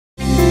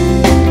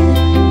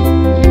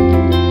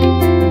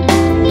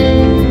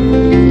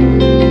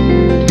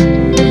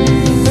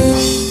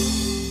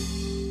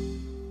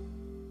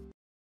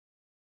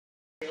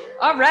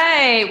All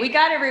right, we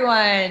got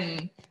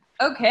everyone.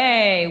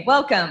 Okay,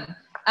 welcome.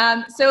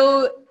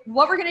 So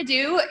what we're gonna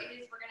do is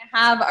we're gonna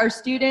have our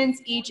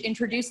students each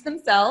introduce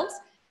themselves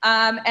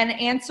and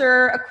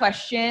answer a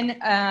question.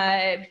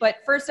 But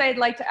first I'd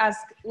like to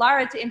ask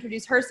Lara to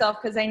introduce herself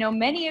because I know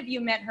many of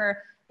you met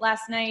her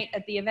last night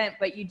at the event,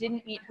 but you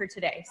didn't meet her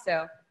today,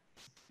 so.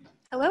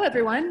 Hello,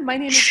 everyone. My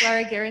name is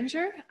Lara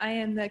Geringer. I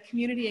am the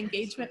Community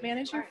Engagement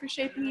Manager for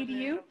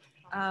ShapingEDU.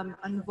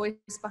 I'm the voice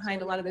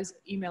behind a lot of those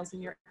emails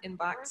in your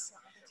inbox.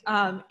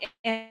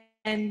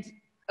 And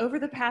over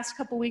the past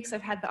couple weeks,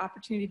 I've had the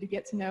opportunity to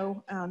get to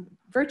know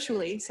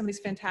virtually some of these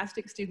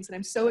fantastic students, and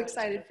I'm so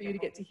excited for you to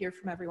get to hear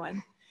from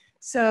everyone.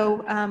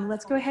 So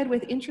let's go ahead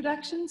with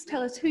introductions.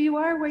 Tell us who you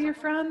are, where you're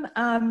from,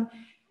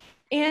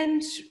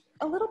 and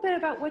a little bit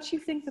about what you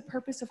think the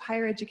purpose of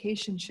higher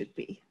education should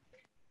be.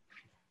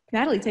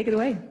 Natalie, take it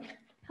away.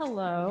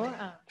 Hello.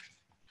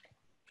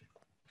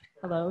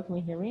 Hello, can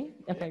you hear me?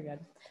 Okay, good.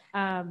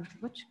 I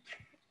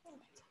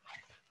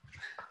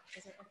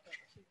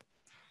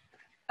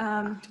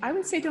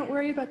would say don't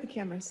worry about the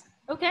cameras.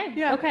 Okay,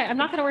 yeah. Okay, I'm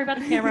not gonna worry about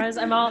the cameras.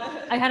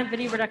 I had a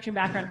video production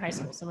background in high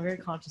school, so I'm very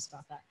conscious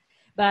about that.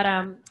 But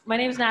my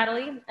name is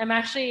Natalie. I'm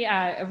actually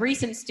a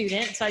recent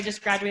student, so I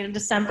just graduated in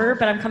December,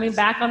 but I'm coming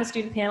back on the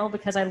student panel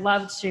because I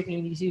loved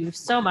ShapingEDU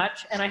so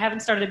much, and I haven't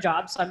started a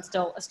job, so I'm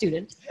still a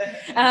student.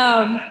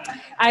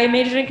 I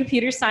majored in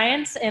computer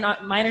science and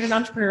minored in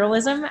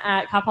entrepreneurialism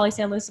at Cal Poly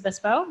San Luis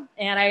Obispo,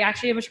 and I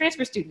actually am a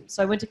transfer student,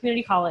 so I went to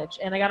community college,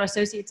 and I got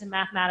associates in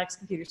mathematics,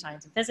 computer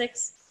science, and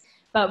physics.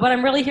 But what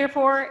I'm really here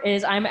for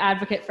is I'm an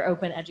advocate for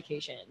open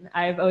education.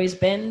 I've always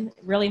been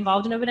really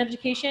involved in open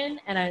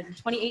education, and in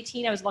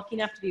 2018, I was lucky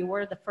enough to be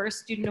awarded the first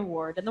student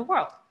award in the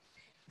world.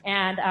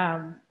 And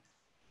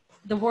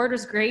the award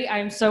was great.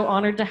 I'm so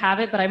honored to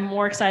have it, but I'm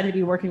more excited to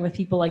be working with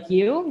people like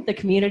you. The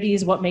community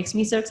is what makes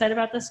me so excited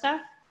about this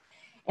stuff.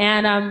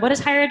 And what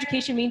does higher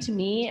education mean to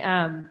me?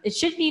 It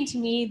should mean to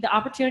me the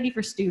opportunity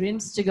for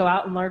students to go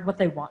out and learn what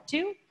they want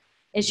to.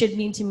 It should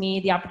mean to me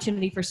the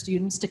opportunity for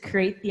students to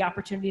create the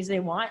opportunities they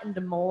want and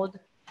to mold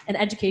an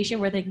education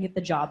where they can get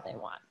the job they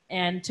want.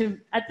 And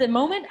at the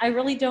moment, I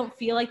really don't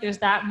feel like there's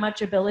that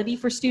much ability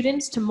for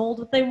students to mold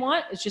what they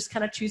want. It's just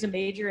kind of choose a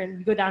major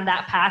and go down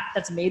that path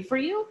that's made for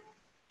you.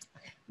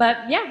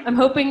 But yeah, I'm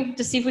hoping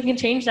to see if we can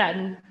change that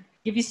and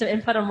give you some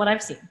input on what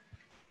I've seen.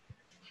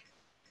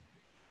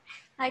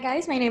 Hi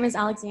guys, my name is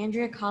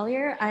Alexandria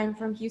Collier. I'm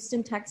from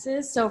Houston,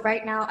 Texas. So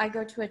right now I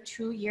go to a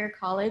 2-year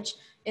college.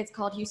 It's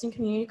called Houston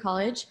Community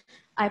College.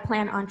 I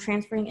plan on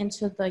transferring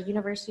into the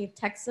University of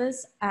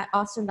Texas at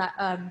Austin,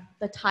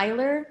 the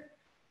Tyler.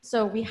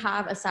 So we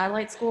have a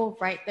satellite school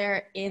right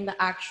there in the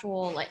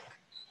actual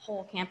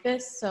whole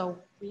campus. So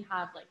we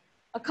have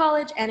a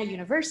college and a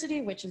university,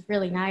 which is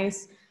really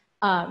nice.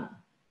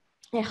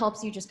 It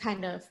helps you just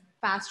kind of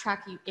fast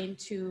track you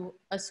into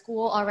a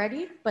school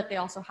already, but they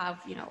also have,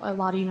 a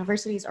lot of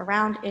universities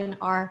around in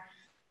our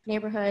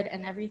neighborhood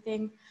and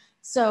everything.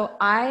 So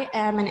I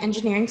am an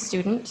engineering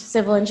student,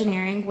 civil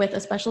engineering, with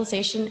a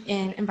specialization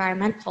in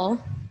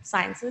environmental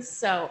sciences.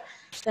 So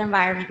the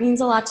environment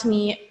means a lot to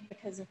me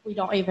because if we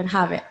don't even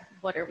have it,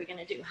 what are we going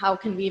to do? How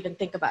can we even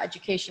think about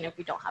education if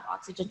we don't have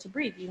oxygen to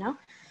breathe,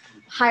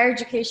 Higher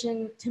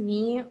education to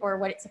me, or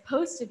what it's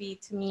supposed to be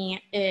to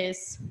me,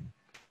 is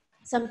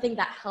something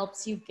that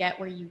helps you get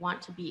where you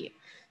want to be.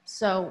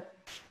 So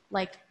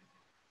like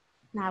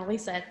Natalie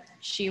said,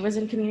 she was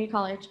in community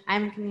college,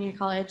 I'm in community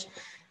college.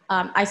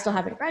 I still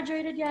haven't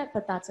graduated yet,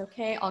 but that's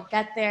okay. I'll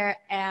get there.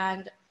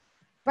 And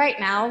right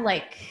now,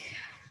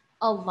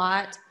 a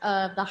lot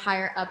of the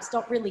higher ups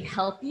don't really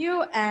help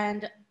you,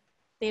 and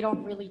they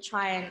don't really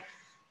try and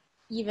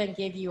even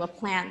give you a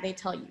plan. They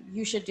tell you,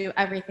 you should do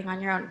everything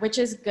on your own, which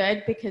is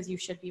good because you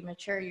should be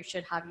mature. You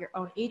should have your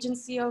own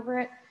agency over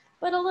it.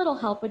 But a little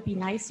help would be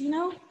nice,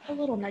 a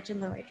little nudge in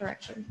the right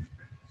direction.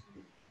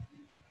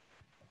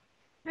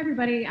 Hi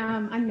everybody,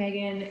 I'm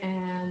Megan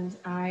and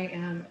I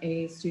am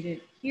a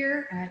student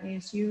here at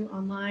ASU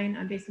Online.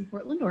 I'm based in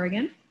Portland,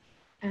 Oregon,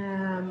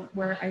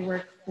 where I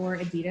work for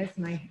Adidas,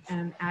 and I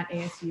am at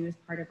ASU as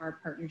part of our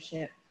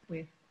partnership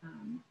with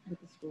the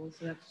school,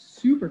 so that's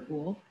super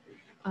cool.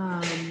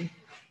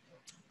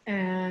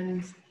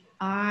 And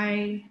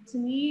to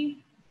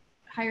me,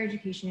 higher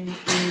education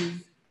is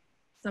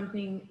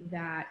something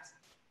that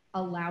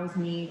allows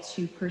me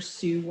to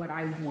pursue what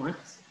I want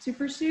to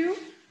pursue.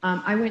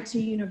 I went to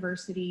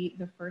university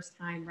the first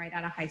time right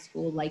out of high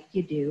school, like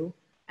you do,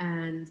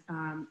 and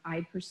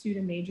I pursued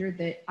a major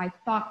that I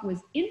thought was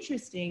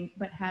interesting,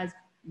 but has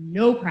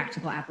no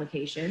practical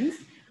applications.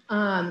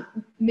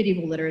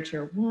 Medieval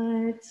literature,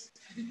 what?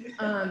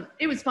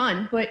 It was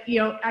fun, but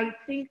I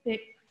think that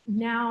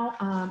now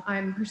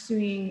I'm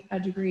pursuing a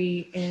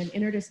degree in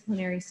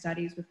interdisciplinary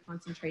studies with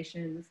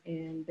concentrations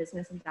in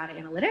business and data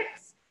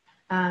analytics.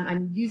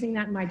 I'm using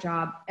that in my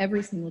job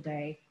every single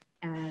day,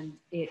 and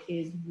it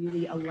is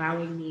really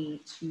allowing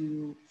me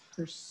to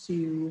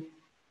pursue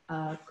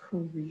a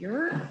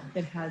career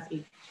that has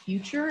a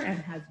future and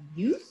has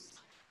use,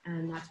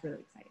 and that's really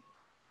exciting.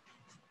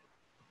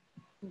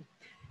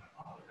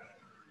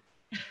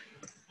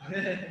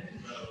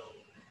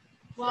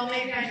 Well,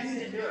 maybe I just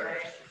didn't do it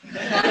right.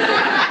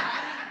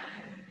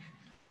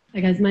 Hi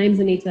guys, my name's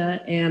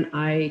Anita, and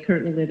I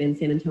currently live in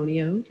San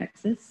Antonio,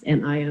 Texas,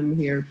 and I am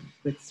here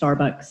with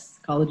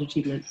Starbucks College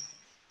Achievement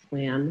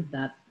Plan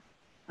that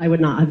I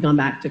would not have gone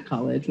back to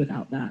college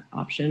without that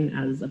option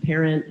as a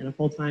parent and a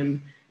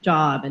full-time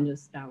job and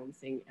just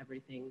balancing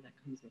everything that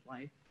comes with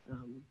life.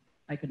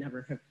 I could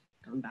never have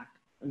gone back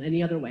in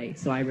any other way,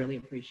 so I really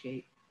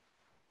appreciate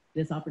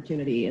this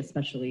opportunity,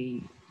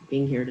 especially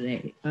being here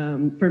today.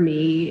 For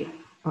me,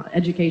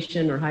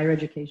 education or higher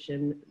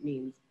education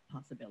means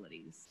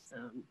possibilities.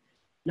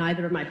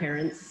 Neither of my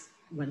parents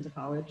went to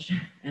college,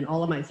 and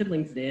all of my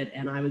siblings did,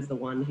 and I was the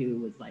one who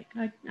was like,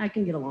 I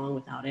can get along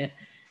without it.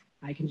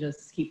 I can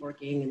just keep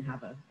working and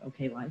have a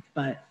okay life.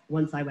 But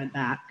once I went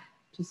back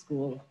to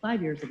school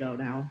 5 years ago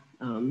now,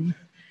 and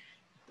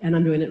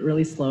I'm doing it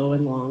really slow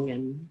and long,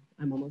 and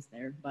I'm almost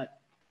there. But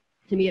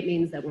to me, it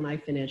means that when I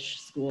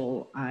finish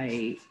school,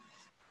 I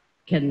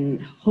can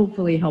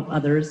hopefully help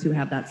others who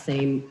have that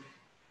same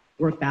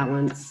work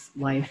balance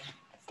life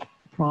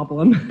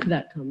problem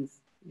that comes,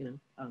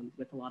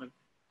 with a lot of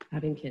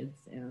having kids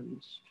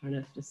and trying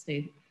to just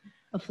stay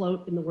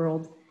afloat in the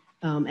world.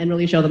 And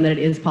really show them that it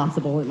is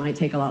possible. It might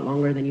take a lot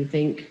longer than you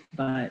think,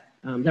 but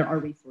there are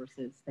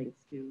resources thanks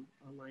to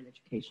online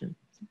education.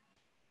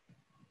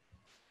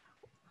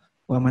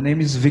 Well, my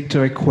name is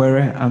Victor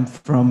Ekwere. I'm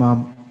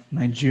from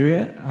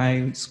Nigeria.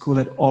 I school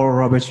at Oral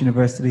Roberts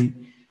University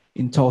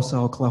in Tulsa,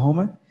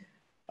 Oklahoma.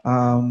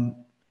 I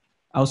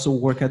also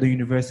work at the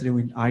university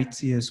with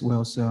IT as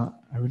well, so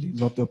I really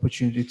love the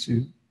opportunity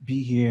to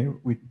be here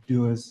with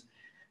doers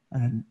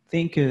and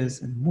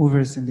thinkers and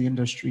movers in the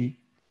industry.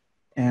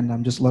 And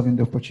I'm just loving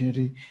the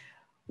opportunity.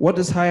 What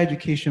does higher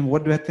education,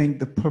 what do I think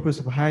the purpose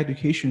of higher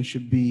education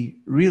should be?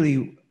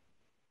 Really,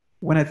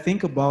 when I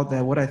think about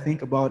that, what I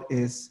think about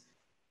is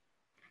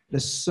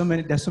there's so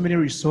many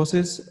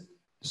resources,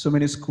 so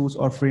many schools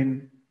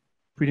offering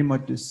pretty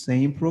much the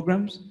same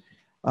programs.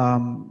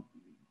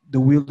 The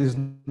wheel is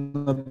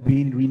not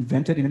being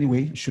reinvented in any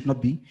way, it should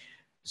not be.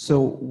 So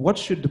what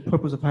should the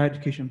purpose of higher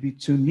education be?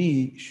 To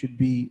me, should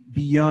be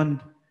beyond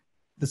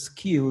the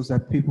skills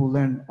that people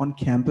learn on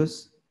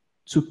campus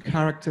to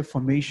character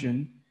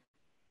formation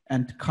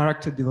and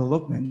character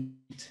development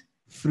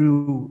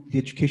through the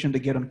education they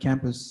get on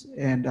campus.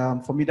 And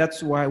for me,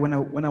 that's why when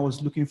I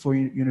was looking for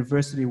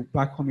university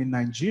back home in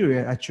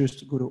Nigeria, I chose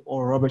to go to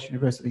Oral Roberts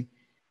University,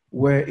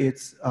 where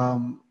it's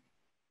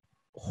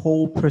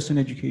whole person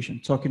education,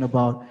 talking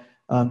about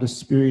the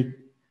spirit,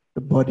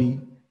 the body,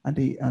 and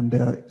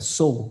the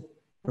soul,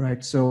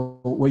 right? So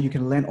where you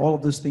can learn all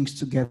of those things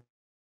together.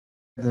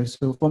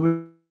 So for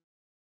me,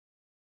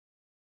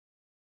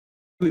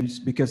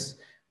 because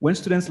when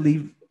students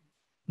leave,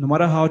 no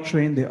matter how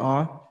trained they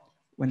are,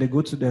 when they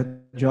go to their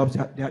jobs,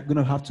 they're going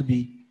to have to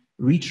be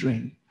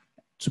retrained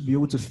to be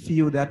able to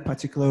feel that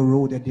particular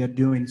role that they're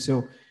doing.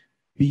 So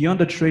beyond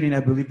the training, I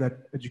believe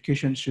that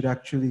education should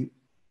actually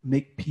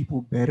make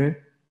people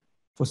better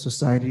for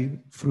society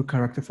through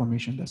character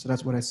formation. So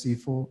that's what I see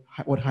for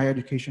what higher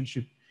education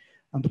should,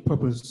 and the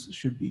purpose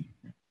should be.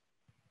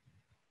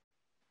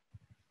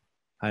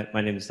 Hi,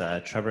 my name is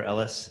Trevor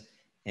Ellis,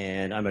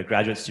 and I'm a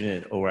graduate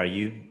student at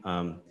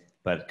ORU,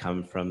 but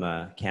come from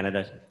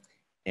Canada.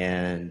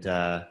 And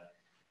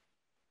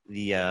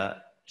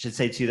should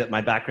say too that my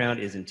background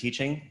is in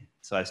teaching,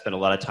 so I spent a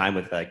lot of time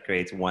with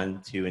grades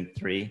 1, 2, and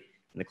 3 in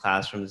the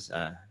classrooms,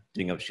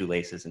 doing up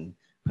shoelaces and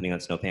putting on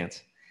snow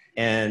pants.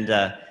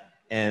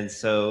 And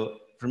so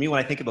for me, when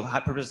I think about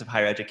the purpose of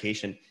higher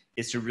education,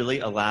 is to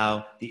really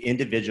allow the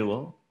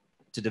individual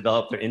to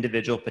develop their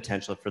individual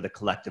potential for the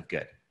collective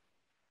good.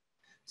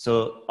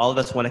 So all of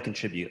us want to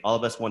contribute. All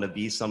of us want to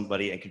be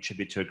somebody and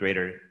contribute to a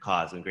greater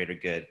cause and greater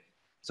good.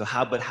 So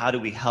how do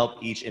we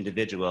help each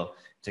individual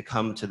to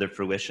come to the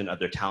fruition of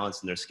their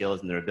talents and their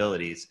skills and their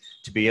abilities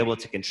to be able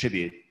to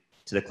contribute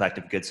to the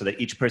collective good, so that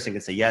each person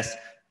can say, yes,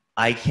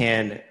 I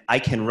can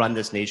run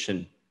this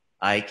nation.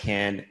 I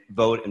can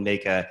vote and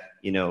make I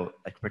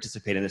can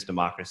participate in this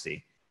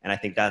democracy. And I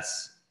think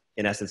that's,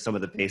 in essence, some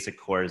of the basic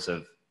cores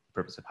of the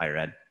purpose of higher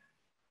ed.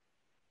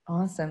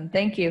 Awesome,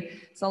 thank you.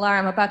 So Lara,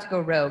 I'm about to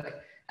go rogue.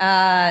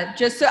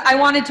 Just so I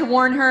wanted to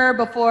warn her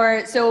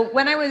before. So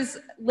when I was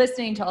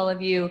listening to all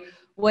of you,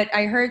 what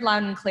I heard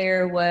loud and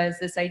clear was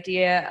this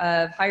idea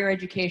of higher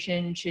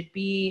education should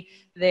be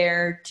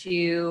there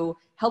to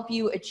help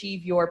you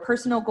achieve your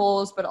personal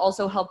goals, but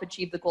also help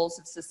achieve the goals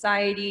of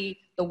society,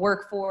 the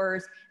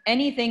workforce,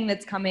 anything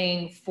that's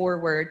coming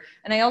forward.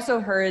 And I also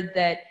heard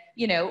that,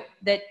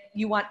 that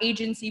you want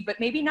agency, but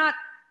maybe not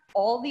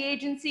all the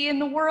agency in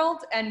the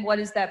world, and what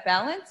is that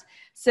balance?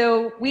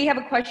 So we have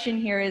a question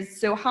here is,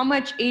 so how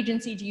much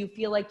agency do you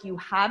feel like you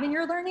have in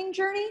your learning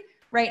journey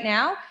right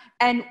now?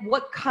 And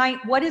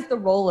what is the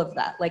role of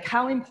that? Like,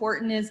 how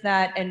important is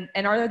that? And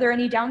are there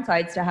any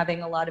downsides to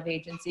having a lot of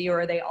agency,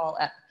 or are they all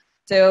up?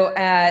 So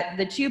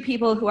the two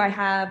people who I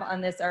have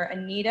on this are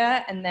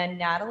Anita and then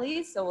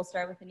Natalie. So we'll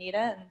start with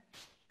Anita and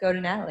go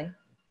to Natalie.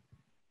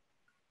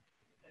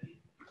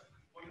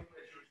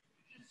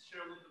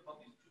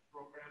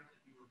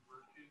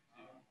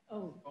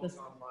 Oh,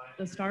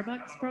 the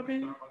Starbucks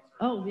program?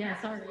 Oh, yeah,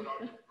 sorry.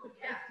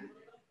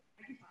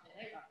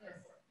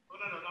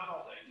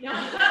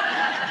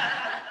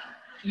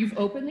 You've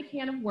opened the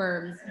can of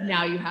worms.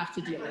 Now you have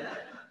to deal with it.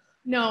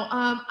 No,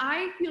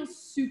 I feel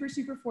super,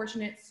 super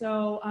fortunate.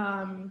 So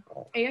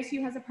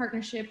ASU has a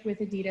partnership with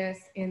Adidas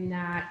in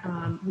that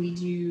we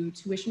do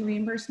tuition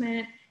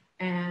reimbursement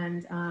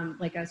and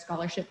like a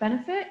scholarship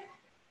benefit.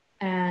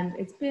 And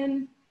it's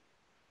been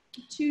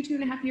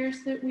 2.5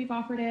 years that we've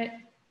offered it.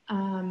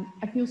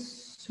 I feel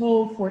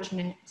so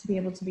fortunate to be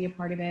able to be a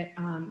part of it.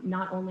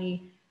 Not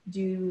only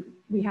do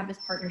we have this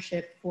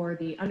partnership for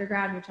the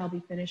undergrad, which I'll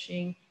be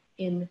finishing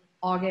in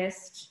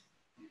August,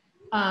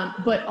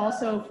 but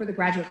also for the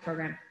graduate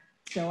program.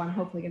 So I'm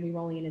hopefully going to be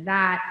rolling into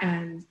that,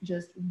 and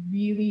just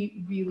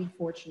really, really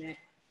fortunate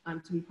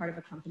to be part of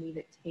a company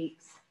that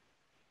takes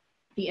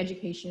the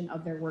education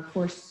of their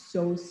workforce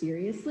so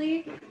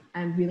seriously,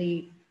 and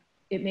really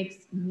it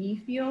makes me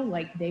feel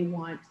like they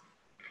want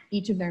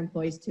each of their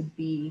employees to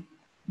be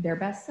their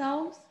best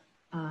selves,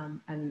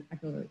 and I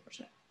feel really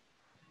fortunate.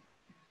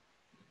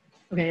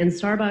 Okay, and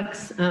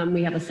Starbucks,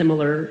 we have a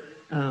similar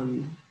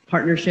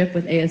partnership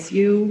with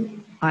ASU.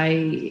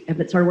 I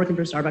started working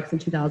for Starbucks in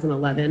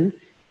 2011,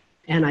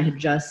 and I had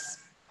just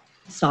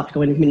stopped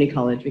going to community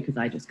college because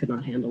I just could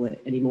not handle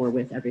it anymore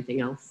with everything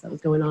else that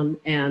was going on.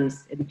 And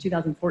in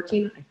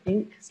 2014, I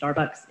think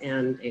Starbucks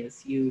and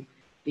ASU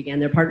began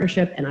their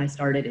partnership, and I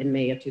started in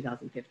May of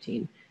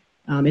 2015.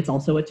 It's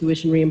also a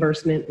tuition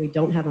reimbursement. We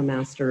don't have a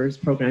master's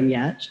program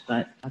yet,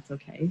 but that's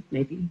okay,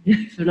 maybe,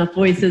 if enough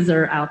voices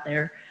are out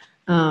there.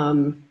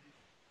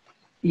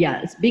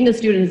 Yeah, being a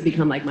student has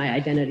become like my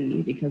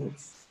identity because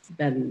it's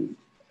been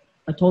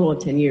a total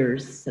of 10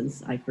 years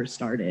since I first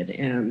started.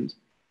 And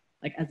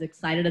like, as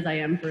excited as I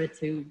am for it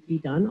to be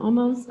done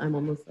almost, I'm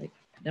almost like,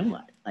 then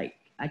what? Like,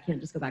 I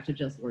can't just go back to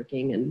just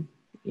working and,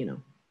 you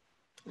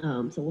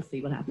know, so we'll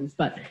see what happens.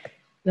 But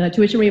the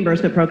tuition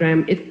reimbursement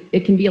program,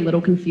 it can be a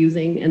little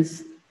confusing and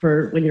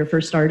for when you're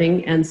first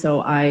starting. And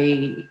so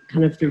I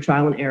kind of through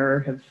trial and error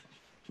have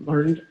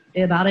learned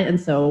about it. And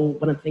so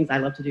one of the things I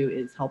love to do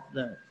is help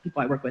the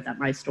people I work with at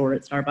my store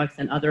at Starbucks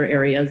and other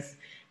areas,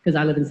 because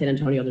I live in San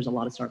Antonio, there's a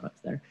lot of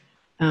Starbucks there.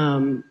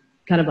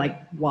 Kind of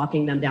like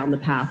walking them down the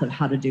path of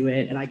how to do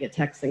it. And I get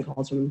texts and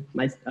calls from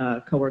my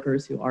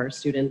coworkers who are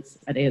students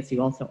at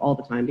ASU also all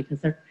the time, because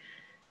they're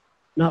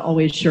not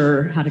always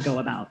sure how to go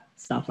about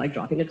stuff like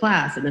dropping a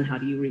class, and then how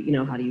do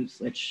you, how do you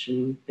switch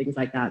and things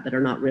like that that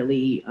are not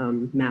really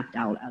mapped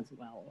out as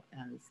well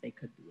as they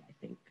could be, I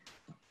think.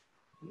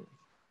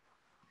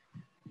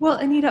 Well,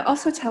 Anita,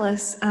 also tell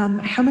us,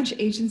 how much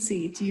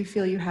agency do you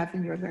feel you have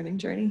in your learning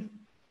journey?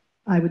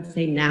 I would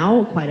say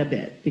now quite a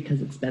bit,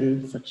 because it's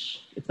been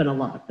a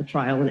lot of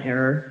trial and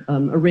error.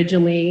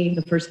 Originally,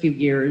 the first few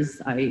years,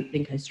 I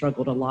think I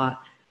struggled a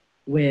lot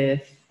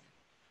with,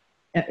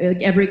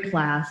 every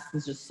class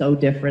is just so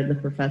different. The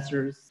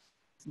professors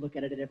look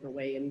at it a different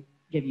way and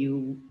give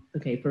you,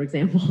 okay, for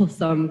example,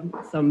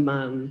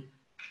 some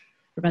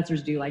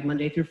professors do like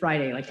Monday through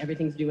Friday, like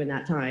everything's due in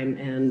that time,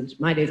 and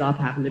my days off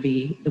happen to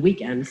be the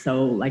weekend.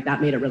 So like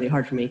that made it really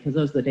hard for me, because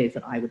those are the days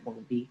that I would want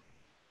to be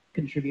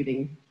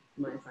contributing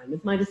to my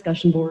assignments, my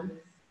discussion board,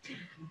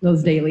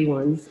 those daily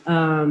ones.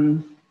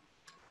 And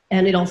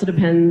it also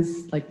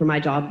depends, like for my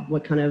job,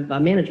 what kind of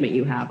management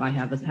you have. I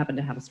happen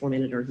to have a store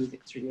manager who's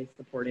extremely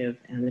supportive,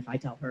 and if I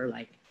tell her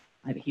like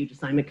I have a huge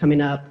assignment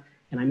coming up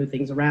and I move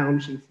things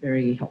around, she's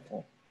very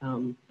helpful.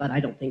 But I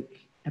don't think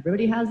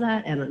everybody has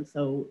that, and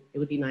so it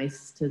would be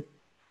nice to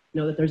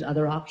know that there's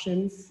other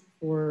options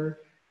for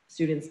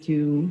students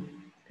who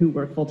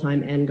work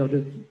full-time and go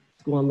to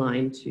school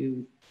online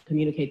to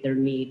communicate their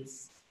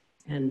needs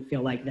and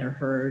feel like they're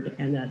heard,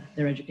 and that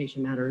their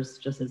education matters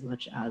just as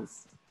much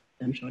as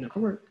them showing up for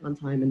work on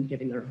time and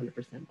giving their 100%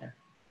 there.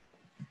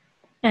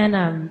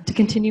 And to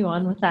continue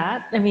on with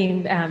that, I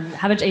mean,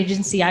 how much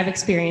agency I've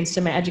experienced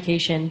in my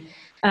education.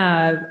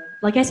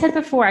 Like I said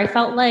before, I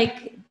felt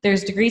like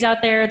there's degrees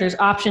out there, there's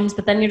options,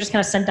 but then you're just kind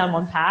of sent down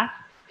one path.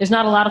 There's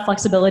not a lot of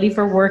flexibility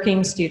for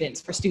working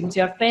students, for students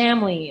who have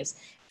families,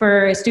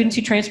 for students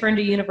who transfer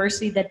into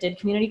university that did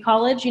community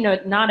college.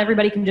 Not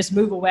everybody can just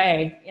move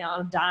away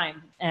on a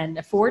dime and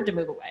afford to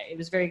move away. It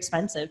was very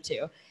expensive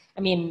too.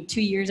 I mean,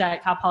 2 years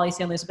at Cal Poly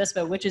San Luis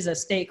Obispo, which is a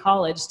state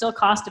college, still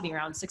costed me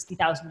around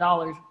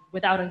 $60,000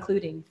 without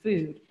including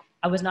food.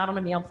 I was not on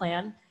a meal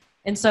plan.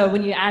 And so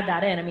when you add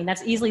that in, I mean,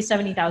 that's easily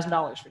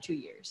 $70,000 for 2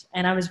 years.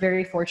 And I was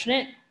very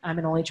fortunate. I'm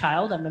an only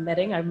child. I'm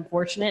admitting I'm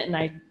fortunate, and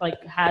I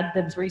had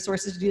the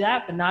resources to do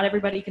that, but not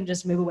everybody can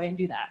just move away and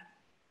do that.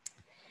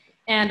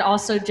 And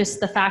also just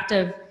the fact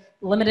of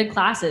limited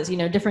classes.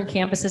 Different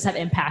campuses have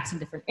impacts in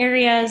different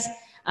areas.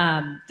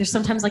 There's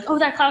sometimes like, oh,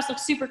 that class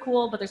looks super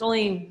cool, but there's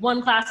only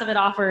one class of it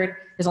offered.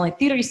 There's only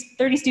 30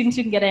 students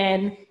who can get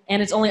in,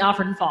 and it's only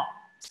offered in fall.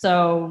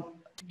 So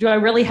do I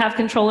really have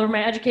control over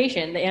my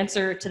education? The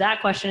answer to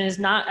that question is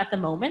not at the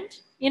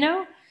moment,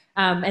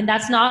 and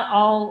that's not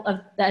all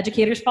of the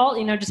educator's fault,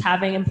 just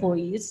having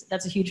employees.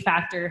 That's a huge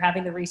factor.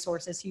 Having the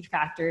resources, huge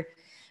factor.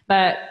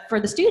 But for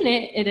the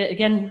student, it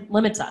again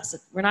limits us.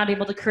 We're not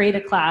able to create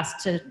a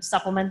class to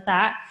supplement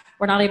that.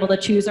 We're not able to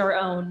choose our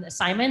own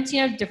assignments.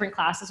 You know, different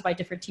classes by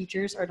different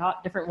teachers are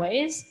taught different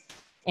ways.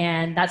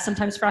 And that's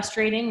sometimes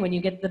frustrating when you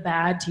get the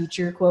bad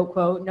teacher, quote,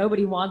 quote.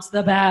 Nobody wants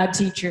the bad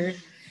teacher.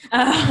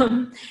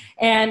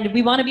 And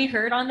we want to be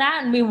heard on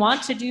that, and we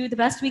want to do the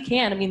best we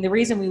can. I mean, the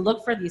reason we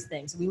look for these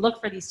things, we look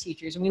for these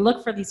teachers, and we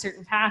look for these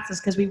certain paths is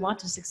because we want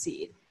to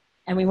succeed,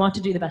 and we want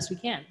to do the best we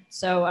can.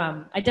 So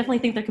I definitely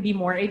think there could be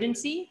more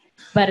agency,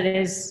 but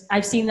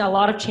I've seen a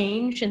lot of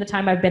change in the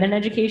time I've been in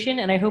education,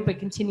 and I hope it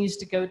continues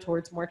to go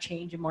towards more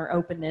change and more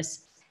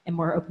openness and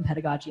more open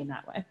pedagogy in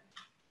that way.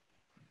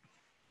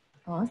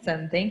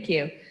 Awesome, thank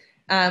you.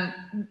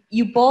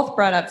 You both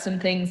brought up some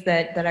things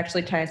that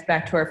actually tie us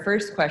back to our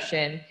first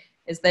question,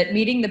 is that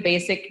meeting the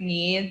basic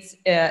needs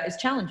is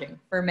challenging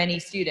for many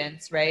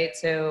students, right?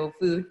 So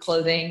food,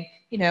 clothing,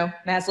 you know,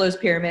 Maslow's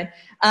pyramid.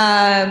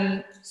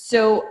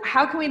 So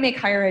how can we make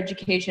higher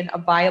education a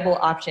viable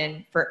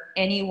option for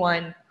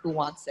anyone who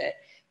wants it?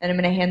 And I'm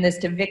gonna hand this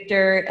to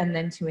Victor and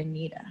then to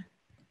Anita.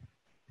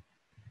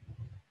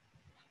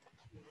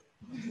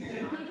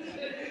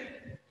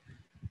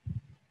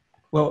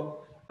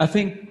 Well, I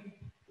think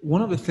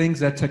one of the things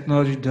that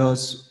technology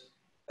does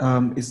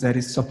is that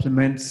it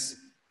supplements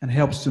and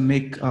helps to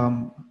make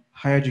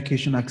higher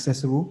education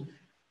accessible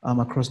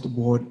across the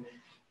board.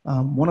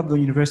 One of the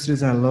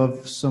universities I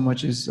love so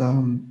much is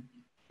the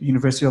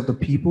University of the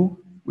People,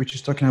 which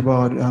is talking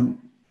about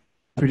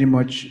pretty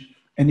much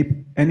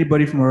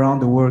anybody from around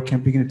the world can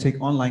begin to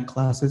take online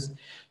classes.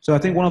 So I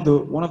think one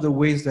of the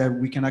ways that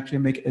we can actually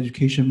make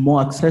education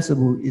more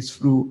accessible is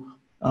through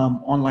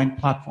online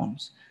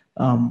platforms.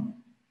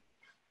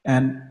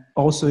 And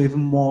also even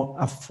more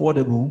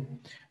affordable,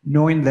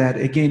 knowing that,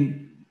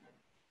 again,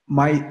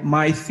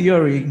 my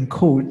theory in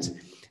quote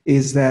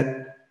is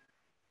that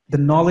the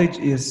knowledge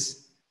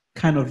is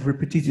kind of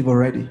repetitive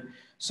already.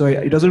 So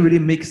it doesn't really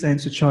make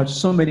sense to charge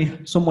so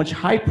much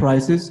high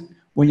prices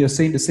when you're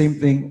saying the same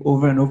thing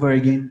over and over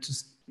again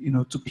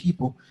to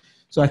people.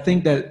 So I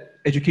think that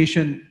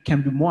education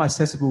can be more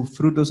accessible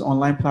through those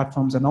online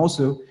platforms, and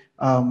also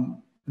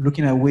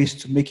looking at ways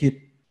to make it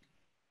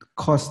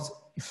cost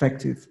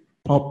effective,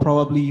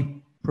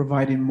 probably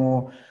providing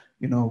more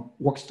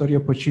work-study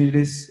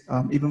opportunities,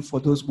 even for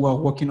those who are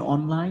working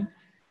online.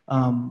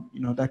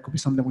 That could be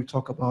something we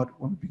talk about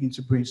when we begin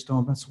to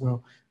brainstorm as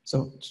well.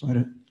 So just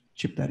wanted to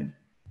chip that in.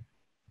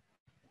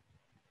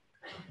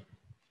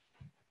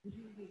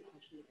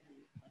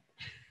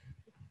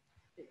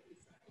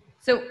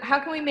 So how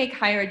can we make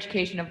higher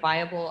education a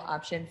viable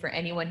option for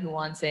anyone who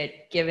wants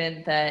it,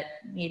 given that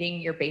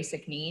meeting your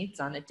basic needs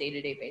on a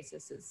day-to-day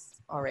basis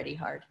is already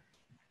hard?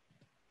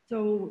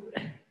 So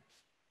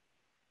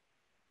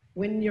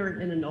when you're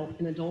in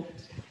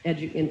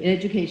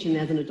education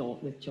as an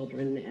adult with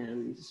children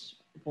and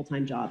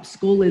full-time jobs,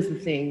 school is the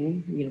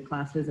thing.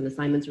 Classes and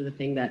assignments are the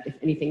thing that if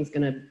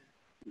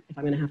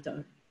I'm gonna have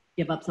to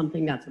give up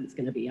something, that's what it's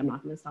gonna be. I'm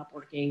not gonna stop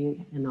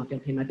working and not be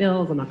able to pay my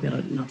bills. I'm not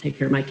gonna not take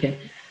care of my kid.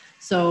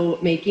 So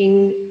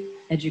making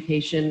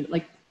education,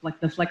 like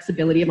the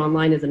flexibility of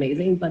online is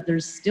amazing, but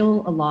there's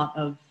still a lot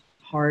of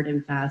hard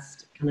and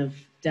fast kind of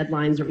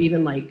deadlines, or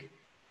even like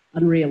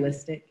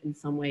unrealistic in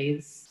some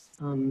ways.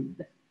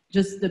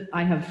 Just that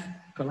I have,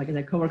 like I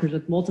said, coworkers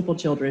with multiple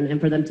children,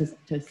 and for them to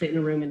sit in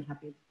a room and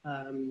have to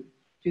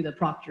do the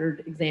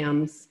proctored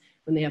exams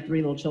when they have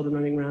 3 little children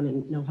running around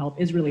and no help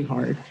is really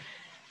hard.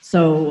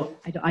 So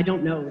I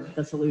don't know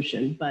the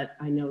solution, but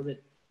I know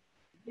that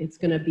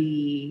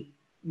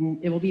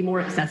it will be more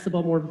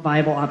accessible, more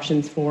viable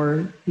options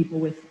for people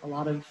with a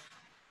lot of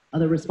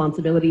other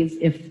responsibilities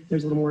if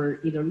there's a little more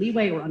either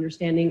leeway or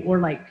understanding, or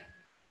like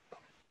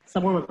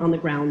someone on the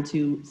ground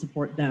to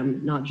support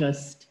them, not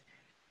just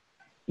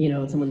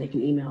someone they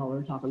can email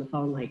or talk on the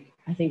phone. Like,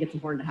 I think it's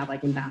important to have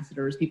like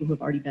ambassadors, people who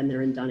have already been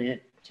there and done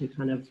it, to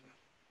kind of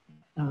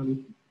I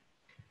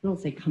don't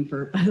say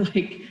comfort, but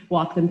like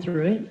walk them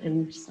through it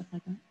and stuff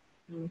like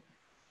that.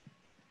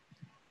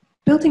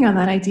 Building on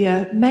that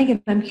idea,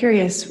 Megan, I'm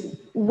curious,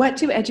 what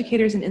do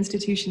educators and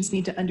institutions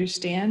need to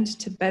understand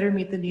to better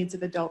meet the needs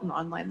of adult and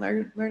online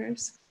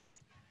learners?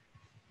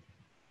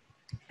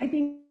 I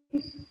think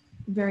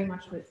very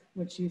much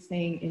what she was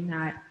saying, in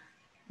that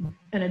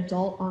an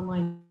adult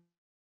online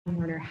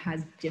learner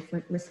has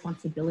different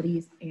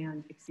responsibilities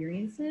and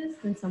experiences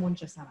than someone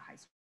just out of high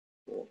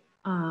school.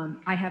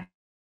 I have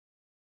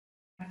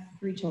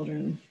 3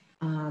 children.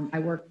 I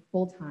work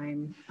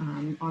full-time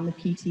on the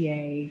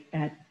PTA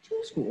at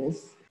 2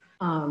 schools.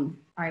 I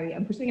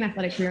am pursuing an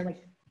athletic career.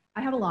 Like,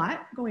 I have a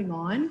lot going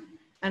on,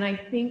 and I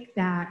think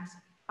that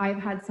I've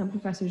had some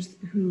professors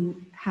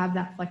who have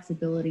that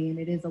flexibility, and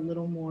it is a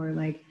little more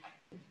like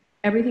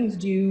everything's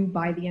due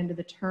by the end of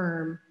the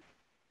term.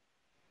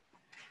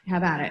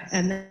 Have at it.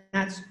 And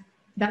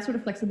that sort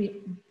of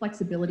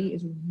flexibility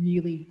is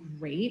really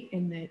great,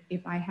 in that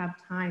if I have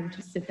time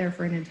to sit there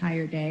for an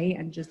entire day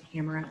and just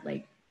hammer out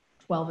like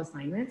 12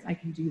 assignments, I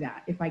can do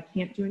that. If I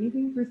can't do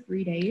anything for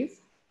 3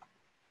 days,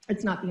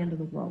 it's not the end of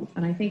the world.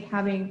 And I think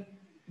having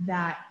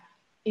that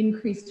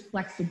increased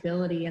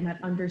flexibility and that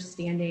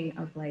understanding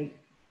of like,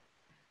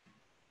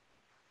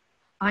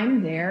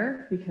 I'm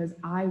there because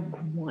I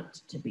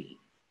want to be.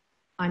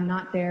 I'm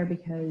not there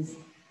because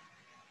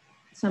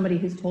somebody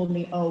has told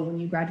me, oh, when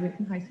you graduate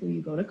from high school,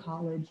 you go to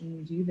college and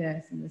you do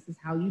this, and this is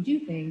how you do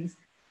things.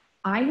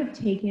 I have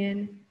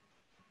taken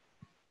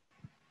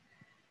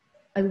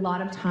a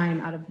lot of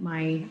time out of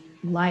my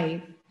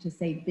life to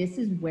say, this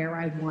is where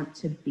I want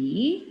to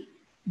be.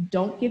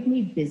 Don't give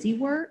me busy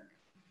work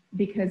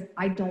because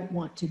I don't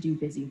want to do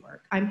busy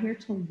work. I'm here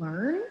to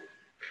learn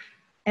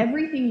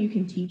everything you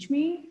can teach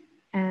me,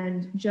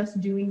 and just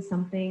doing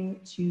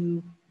something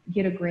to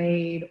get a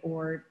grade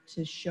or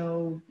to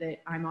show that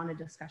I'm on a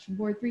discussion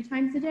board 3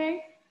 times a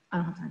day, I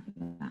don't have time for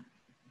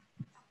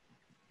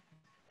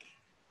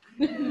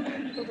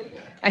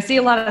that. I see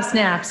a lot of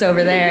snaps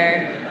over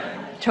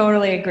there.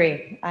 Totally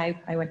agree. I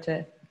went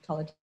to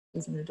college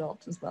as an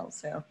adult as well,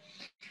 so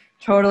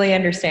totally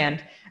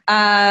understand.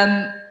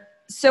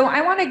 So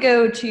I want to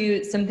go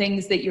to some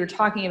things that you were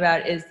talking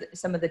about, is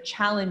some of the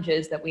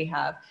challenges that we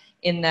have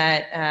in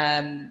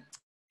that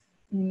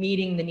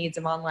meeting the needs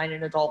of online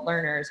and adult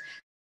learners.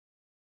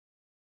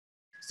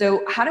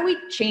 So how do we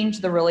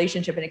change the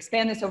relationship and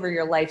expand this over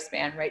your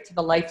lifespan, right, to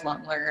the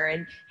lifelong learner,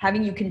 and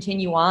having you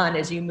continue on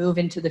as you move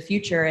into the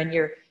future and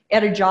you're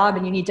at a job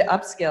and you need to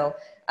upskill?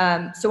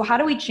 So how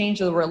do we change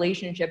the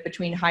relationship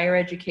between higher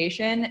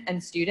education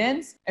and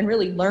students and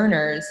really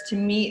learners to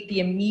meet the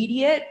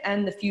immediate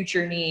and the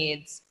future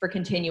needs for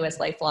continuous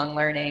lifelong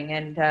learning?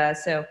 And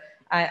so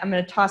I'm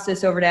going to toss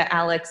this over to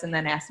Alex and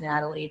then ask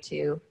Natalie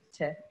to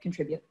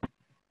contribute.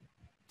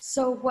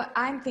 So what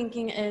I'm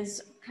thinking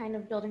is kind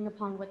of building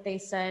upon what they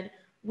said.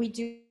 We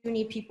do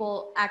need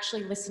people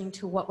actually listening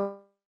to what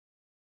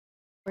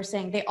we're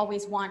saying. They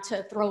always want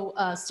to throw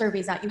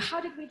surveys at you.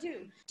 How did we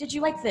do? Did you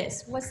like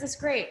this? Was this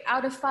great?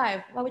 Out of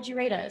 5, what would you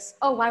rate us?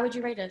 Oh, why would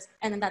you rate us?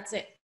 And then that's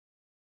it.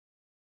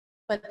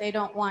 But they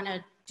don't want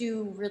to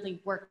do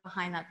really work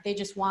behind that. They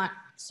just want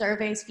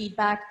surveys,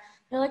 feedback.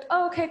 They're like,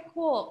 oh, okay,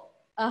 cool.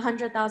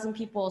 100,000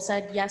 people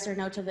said yes or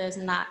no to this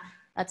and that.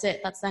 That's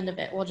it. That's the end of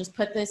it. We'll just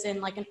put this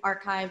in like an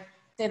archive,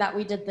 say that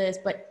we did this,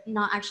 but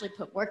not actually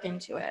put work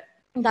into it.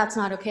 That's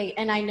not okay.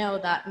 And I know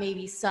that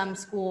maybe some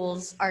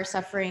schools are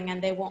suffering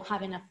and they won't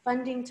have enough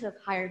funding to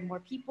hire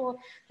more people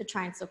to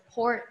try and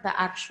support the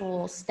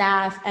actual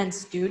staff and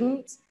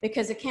students,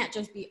 because it can't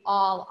just be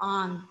all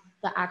on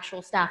the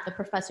actual staff, the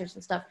professors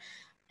and stuff.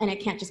 And it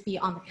can't just be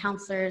on the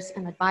counselors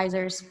and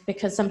advisors,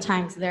 because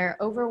sometimes they're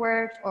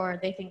overworked or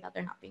they think that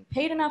they're not being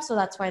paid enough. So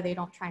that's why they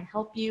don't try and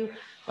help you.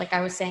 Like I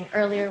was saying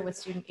earlier with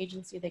student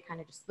agency, they kind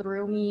of just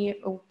threw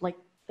me, like,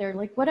 they're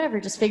like,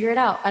 whatever, just figure it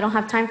out. I don't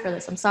have time for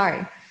this. I'm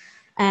sorry.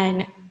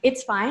 And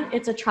it's fine.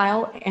 It's a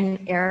trial and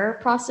error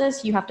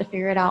process. You have to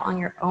figure it out on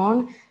your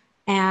own.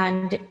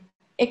 And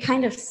it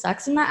kind of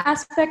sucks in that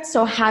aspect.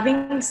 So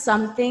having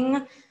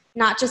something,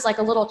 not just like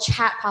a little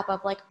chat pop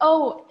up like,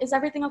 oh, is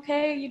everything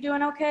okay? You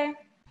doing okay?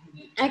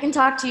 I can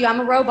talk to you.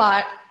 I'm a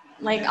robot.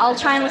 Like, I'll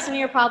try and listen to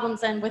your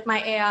problems, and with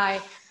my AI,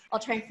 I'll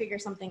try and figure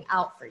something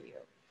out for you.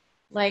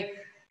 Like,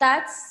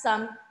 that's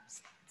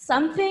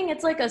something.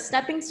 It's like a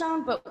stepping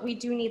stone, but we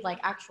do need like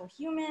actual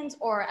humans,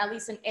 or at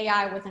least an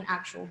AI with an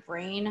actual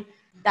brain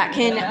that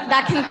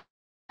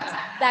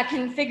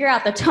can figure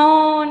out the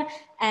tone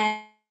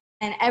and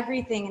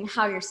everything and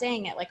how you're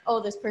saying it. Like, oh,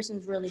 this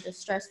person's really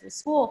distressed with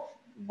school.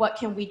 What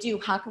can we do?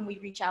 How can we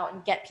reach out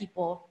and get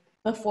people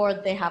before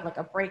they have like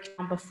a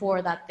breakdown,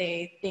 before that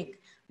they think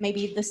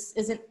maybe this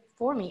isn't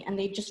for me, and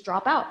they just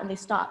drop out and they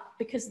stop?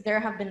 Because there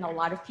have been a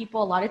lot of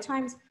people, a lot of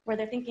times, where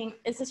they're thinking,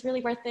 is this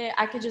really worth it?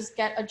 I could just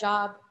get a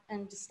job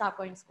and just stop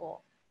going to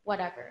school,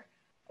 whatever.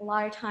 A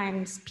lot of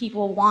times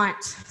people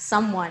want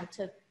someone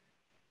to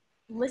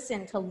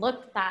listen, to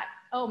look that,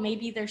 oh,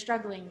 maybe they're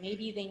struggling,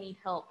 maybe they need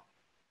help.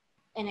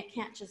 And it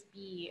can't just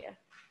be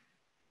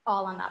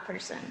all on that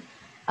person.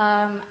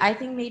 I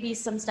think maybe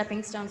some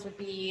stepping stones would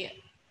be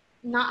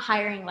not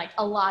hiring like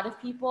a lot of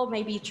people,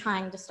 maybe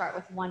trying to start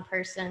with one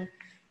person,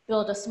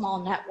 build a small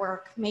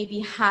network, maybe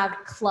have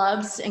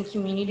clubs and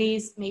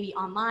communities, maybe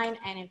online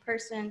and in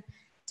person.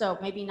 So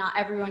maybe not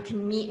everyone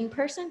can meet in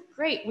person.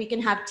 Great, we can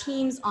have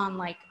teams on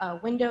like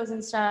Windows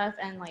and stuff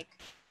and like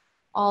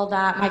all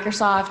that,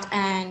 Microsoft,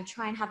 and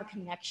try and have a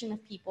connection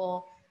of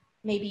people,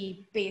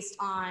 maybe based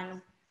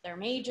on their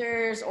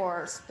majors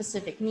or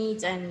specific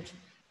needs and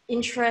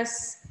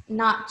interests.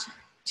 Not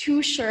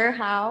too sure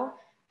how.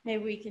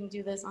 Maybe we can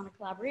do this on a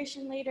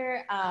collaboration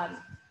later.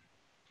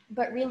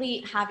 But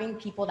really having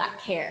people that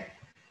care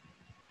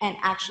and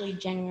actually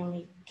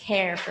genuinely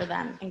care for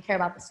them and care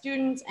about the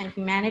students and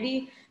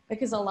humanity,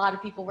 because a lot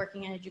of people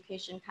working in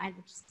education kind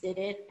of just did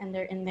it, and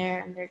they're in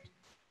there and they're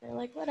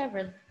like,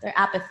 whatever, their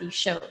apathy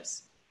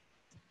shows.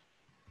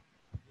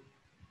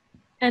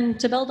 And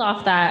to build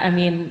off that, I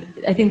mean,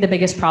 I think the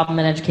biggest problem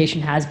in education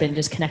has been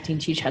just connecting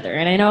to each other.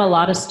 And I know a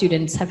lot of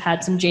students have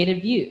had some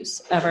jaded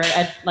views of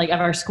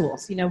our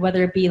schools, you know,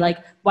 whether it be like,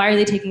 why are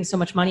they taking so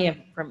much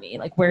money from me?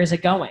 Like, where is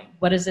it going?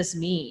 What does this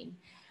mean?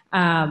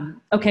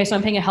 Okay, so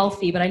I'm paying a health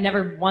fee, but I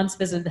never once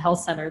visited the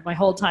health center my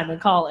whole time in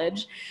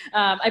college.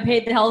 I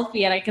paid the health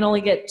fee and I can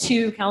only get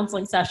 2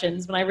 counseling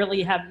sessions when I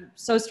really am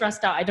so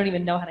stressed out, I don't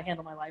even know how to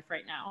handle my life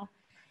right now.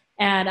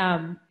 And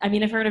I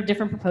mean, I've heard of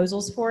different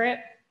proposals for it.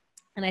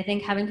 And I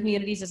think having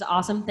communities is an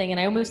awesome thing. And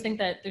I almost think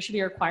that there should be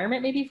a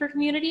requirement maybe for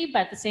community, but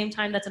at the same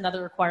time, that's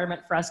another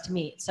requirement for us to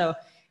meet. So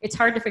it's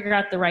hard to figure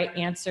out the right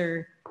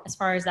answer as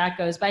far as that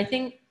goes. But I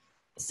think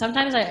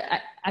sometimes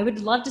I would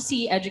love to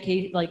see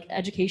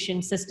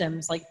education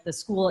systems, like the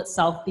school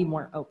itself, be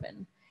more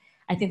open.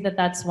 I think that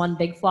that's one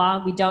big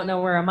flaw. We don't know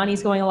where our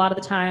money's going a lot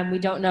of the time. We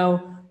don't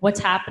know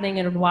what's happening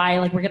and why,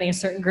 like, we're getting a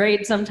certain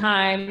grade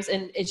sometimes.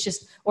 And it's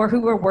just, or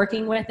who we're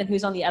working with and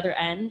who's on the other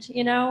end,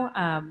 you know?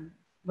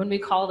 When we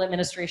call the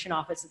administration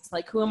office, it's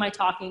like, who am I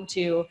talking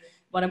to?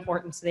 What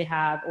importance do they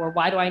have? Or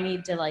why do I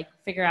need to like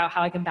figure out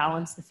how I can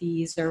balance the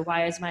fees? Or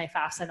why is my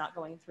FAFSA not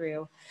going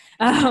through?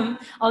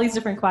 All these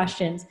different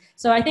questions.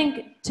 So I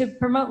think to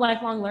promote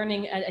lifelong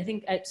learning, I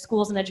think at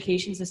schools and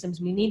education systems,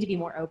 we need to be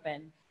more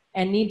open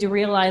and need to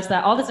realize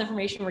that all this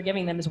information we're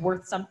giving them is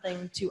worth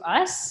something to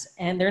us,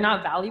 and they're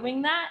not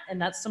valuing that,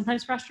 and that's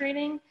sometimes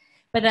frustrating.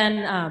 But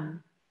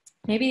then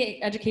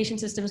maybe education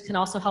systems can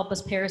also help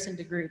us pair us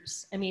into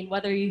groups. I mean,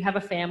 whether you have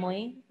a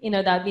family, you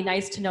know, that'd be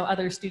nice to know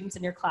other students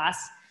in your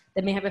class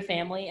that may have a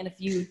family. And if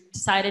you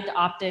decided to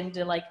opt in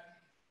to like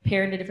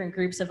pair into different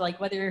groups of like,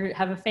 whether you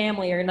have a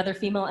family or another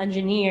female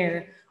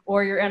engineer,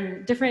 or you're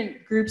in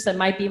different groups that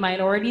might be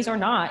minorities or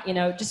not, you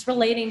know, just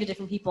relating to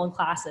different people in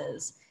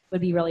classes would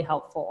be really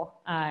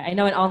helpful. I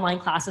know in online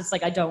classes,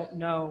 like I don't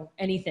know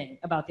anything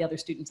about the other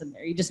students in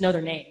there. You just know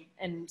their name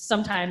and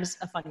sometimes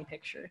a funny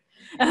picture,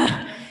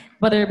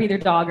 whether it be their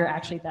dog or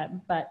actually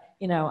them. But,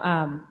 you know,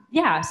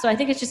 yeah, so I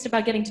think it's just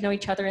about getting to know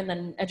each other, and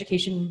then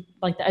education,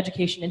 like the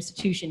education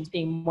institutions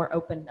being more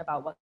open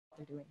about what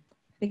they're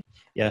doing.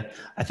 Yeah,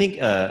 I think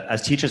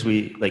as teachers,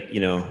 we like, you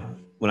know,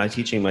 when I'm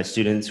teaching my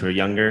students who are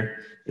younger,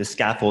 is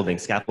scaffolding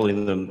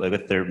them like,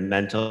 with their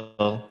mental,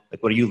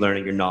 like what are you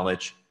learning, your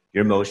knowledge,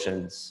 your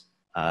emotions,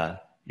 how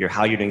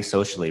you're doing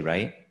socially,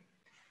 right?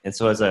 And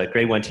so as a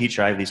grade 1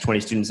 teacher, I have these 20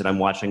 students that I'm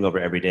watching over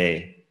every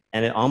day.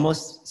 And it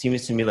almost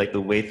seems to me like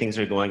the way things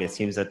are going, it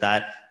seems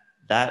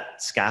that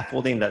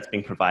scaffolding that's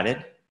being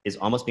provided is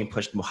almost being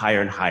pushed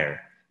higher and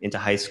higher into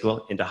high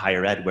school, into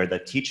higher ed, where the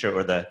teacher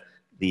or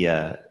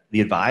the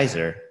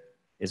advisor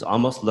is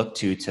almost looked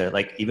to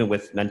like, even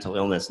with mental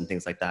illness and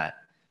things like that.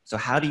 So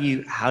how do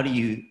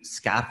you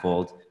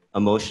scaffold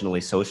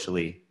emotionally,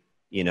 socially,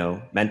 you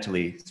know,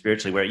 mentally,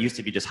 spiritually, where it used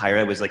to be just higher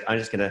ed was like, I'm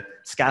just gonna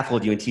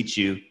scaffold you and teach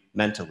you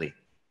mentally.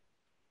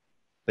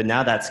 But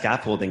now that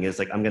scaffolding is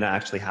like, I'm gonna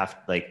actually have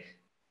like,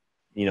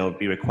 you know,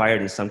 be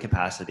required in some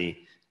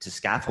capacity to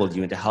scaffold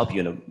you and to help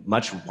you in a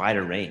much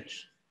wider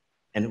range.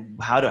 And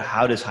how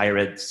does higher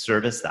ed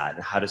service that?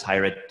 And how does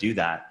higher ed do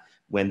that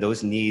when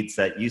those needs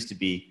that used to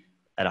be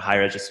at a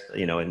higher ed, just,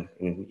 you know,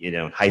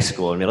 in high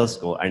school or middle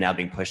school are now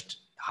being pushed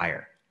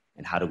higher?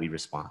 And how do we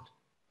respond?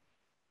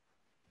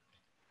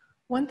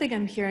 One thing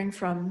I'm hearing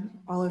from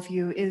all of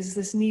you is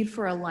this need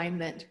for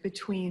alignment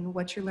between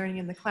what you're learning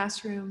in the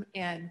classroom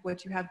and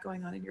what you have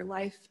going on in your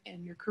life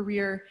and your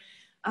career.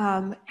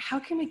 How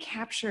can we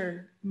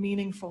capture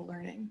meaningful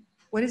learning?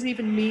 What does it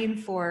even mean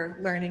for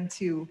learning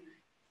to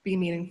be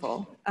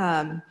meaningful?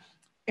 And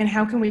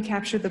how can we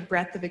capture the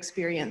breadth of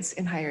experience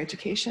in higher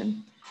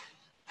education?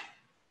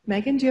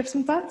 Megan, do you have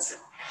some thoughts?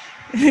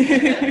 I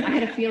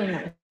had a feeling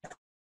that was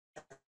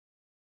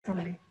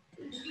coming.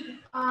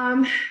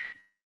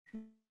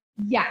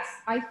 Yes,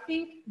 I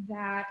think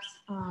that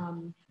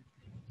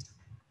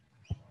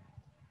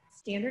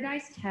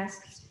standardized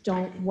tests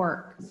don't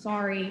work.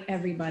 Sorry,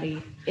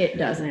 everybody, it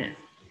doesn't.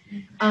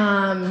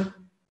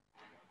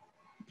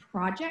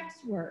 Projects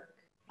work.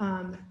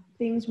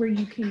 Things where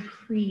you can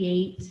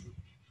create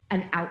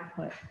an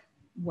output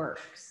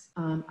works.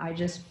 I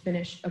just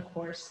finished a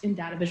course in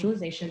data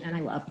visualization and I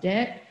loved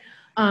it.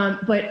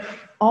 But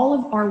all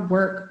of our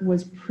work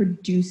was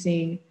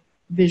producing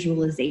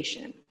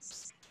visualizations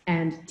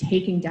and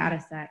taking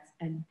data sets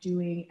and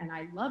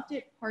I loved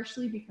it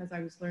partially because I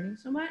was learning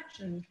so much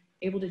and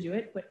able to do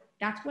it, but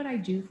that's what I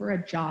do for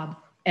a job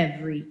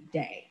every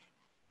day.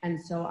 And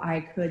so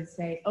I could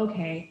say,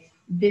 okay,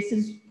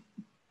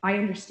 I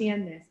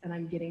understand this and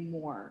I'm getting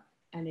more,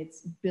 and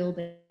it's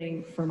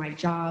building for my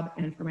job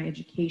and for my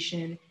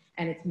education,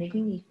 and it's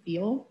making me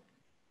feel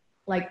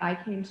like I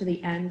came to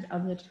the end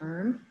of the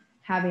term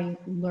having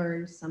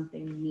learned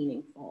something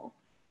meaningful.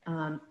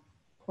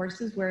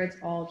 Courses where it's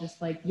all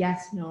just like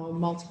yes, no,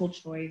 multiple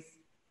choice,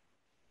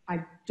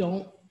 I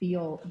don't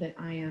feel that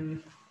I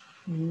am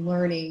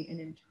learning and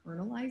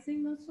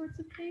internalizing those sorts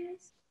of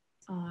things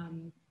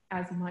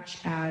as much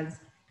as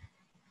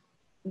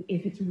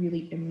if it's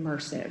really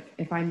immersive.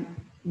 If I'm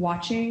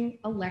watching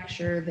a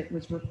lecture that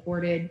was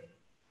recorded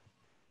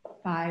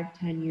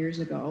 5-10 years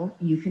ago,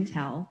 you can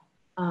tell,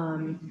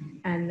 and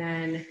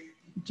then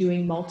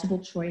doing multiple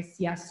choice,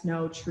 yes,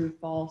 no, true,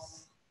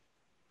 false,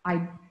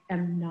 I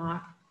am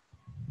not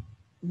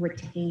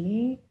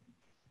retaining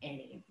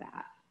any of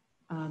that.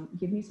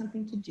 Give me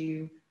something to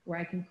do. where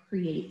I can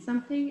create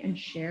something and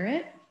share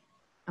it,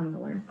 I'm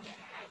gonna learn.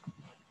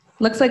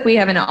 Looks like we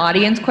have an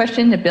audience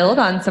question to build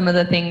on some of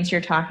the things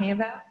you're talking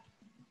about.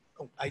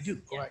 Oh, I do.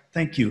 All right.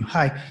 Thank you.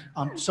 Hi.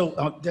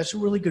 That's a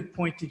really good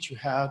point that you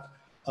have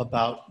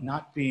about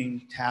not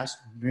being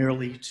tasked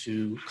merely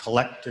to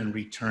collect and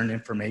return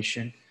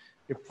information.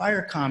 Your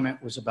prior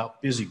comment was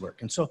about busy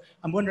work. And so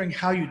I'm wondering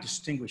how you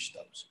distinguish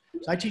those.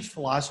 So I teach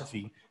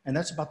philosophy, and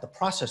that's about the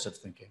process of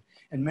thinking.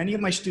 And many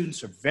of my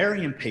students are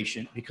very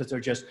impatient because they're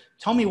just,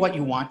 tell me what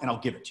you want and I'll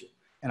give it to you.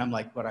 And I'm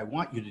like, what I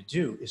want you to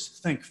do is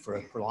think for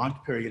a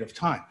prolonged period of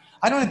time.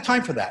 I don't have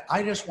time for that.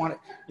 I just want it,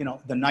 you know,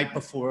 the night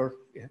before.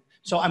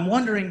 So I'm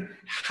wondering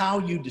how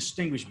you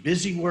distinguish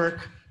busy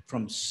work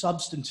from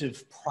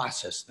substantive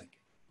process thinking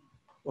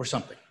or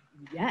something.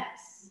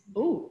 Yes.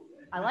 Ooh,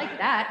 I like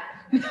that.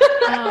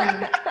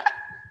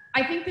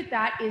 I think that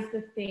that is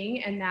the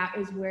thing, and that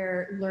is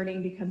where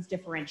learning becomes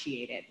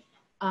differentiated.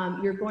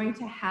 You're going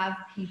to have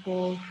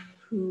people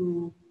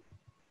who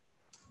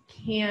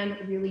can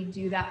really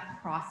do that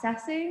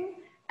processing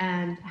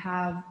and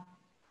have,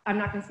 I'm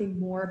not going to say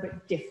more,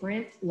 but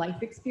different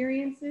life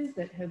experiences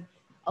that have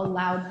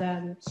allowed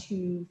them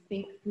to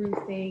think through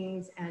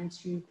things and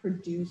to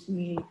produce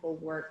meaningful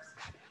works,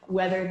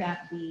 whether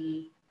that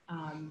be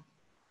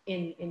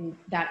in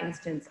that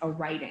instance a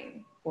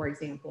writing, for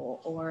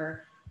example,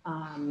 or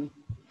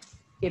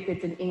if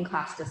it's an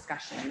in-class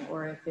discussion,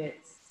 or if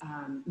it's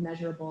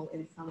measurable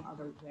in some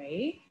other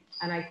way.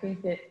 And I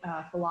think that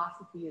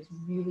philosophy is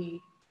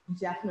really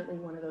definitely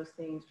one of those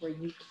things where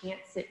you can't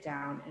sit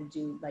down and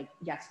do like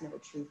yes, no,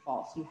 true,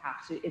 false. You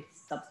have to,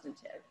 it's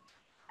substantive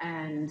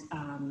and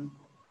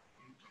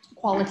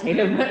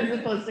qualitative as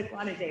opposed to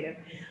quantitative.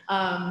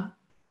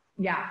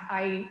 Yeah,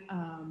 I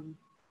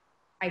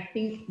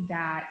think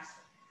that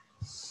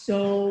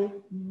so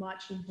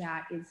much of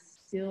that is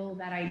still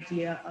that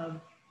idea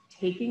of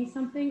taking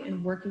something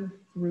and working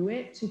through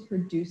it to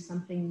produce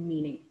something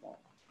meaningful.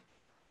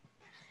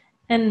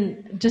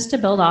 And just to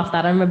build off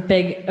that, I'm a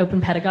big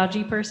open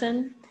pedagogy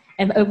person.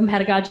 And open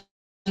pedagogy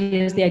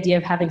is the idea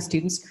of having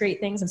students create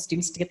things and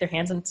students to get their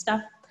hands on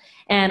stuff.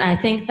 And I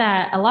think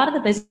that a lot of the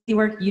busy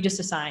work you just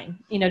assign,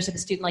 you know, to the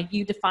student, like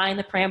you define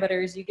the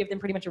parameters, you give them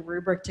pretty much a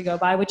rubric to go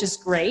by, which is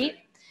great.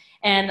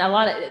 And a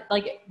lot of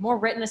like more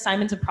written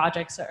assignments and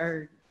projects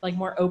are like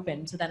more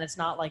open, so then it's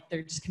not like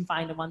they're just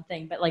confined to one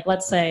thing. But like,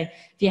 let's say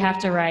if you have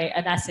to write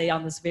an essay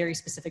on this very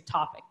specific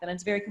topic, then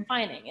it's very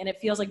confining and it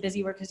feels like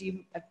busy work because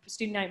a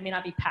student may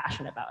not be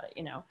passionate about it,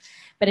 you know.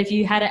 But if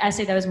you had an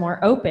essay that was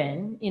more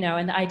open, you know,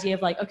 and the idea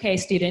of like, okay,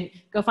 student,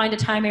 go find a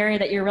time area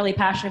that you're really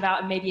passionate about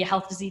and maybe a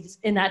health disease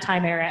in that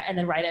time area and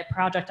then write a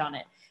project on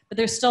it. But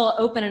there's still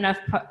open enough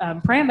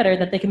parameter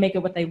that they can make it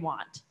what they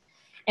want.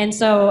 And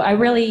so I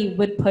really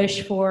would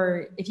push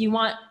for, if you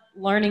want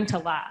learning to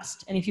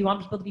last, and if you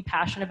want people to be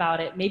passionate about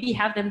it, maybe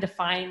have them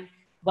define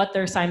what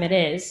their assignment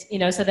is, you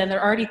know, so then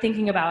they're already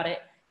thinking about it.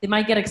 They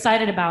might get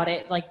excited about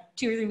it like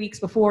 2 or 3 weeks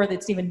before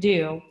it's even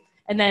due.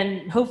 And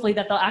then hopefully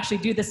that they'll actually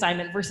do the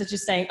assignment versus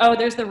just saying, oh,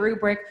 there's the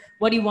rubric.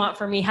 What do you want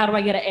from me? How do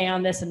I get an A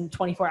on this in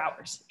 24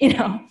 hours? You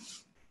know?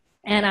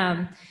 And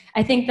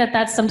I think that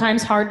that's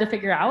sometimes hard to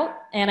figure out.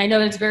 And I know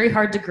it's very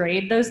hard to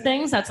grade those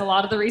things. That's a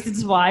lot of the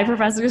reasons why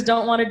professors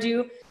don't want to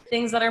do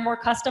things that are more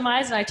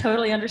customized, and I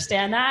totally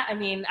understand that. I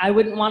mean, I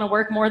wouldn't want to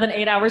work more than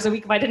 8 hours a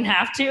week if I didn't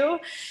have to,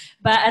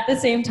 but at the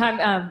same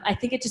time, I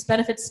think it just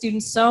benefits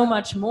students so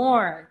much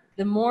more.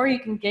 The more you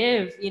can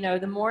give, you know,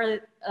 the more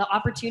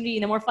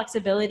opportunity, the more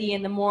flexibility,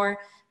 and the more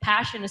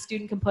passion a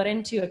student can put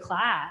into a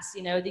class.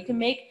 You know, you can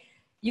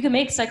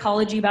make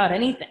psychology about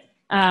anything,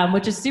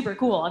 which is super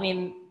cool. I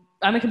mean,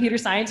 I'm a computer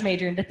science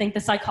major, and to think the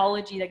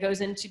psychology that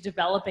goes into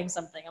developing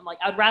something, I'm like,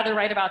 I'd rather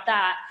write about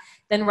that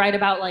than write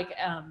about like,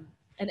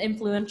 an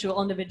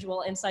influential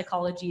individual in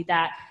psychology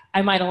that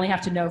I might only have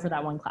to know for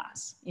that one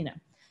class, you know.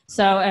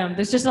 So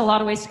there's just a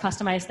lot of ways to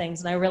customize things,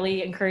 and I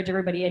really encourage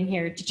everybody in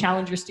here to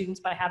challenge your students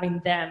by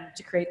having them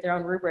to create their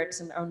own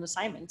rubrics and their own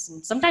assignments,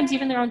 and sometimes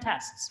even their own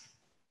tests.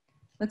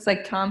 Looks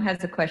like Tom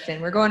has a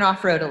question. We're going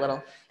off-road a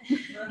little.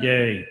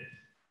 Yay.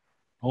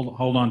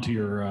 Hold on to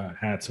your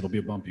hats. It'll be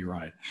a bumpy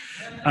ride.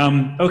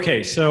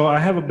 Okay, so I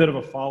have a bit of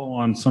a follow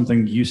on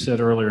something you said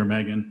earlier,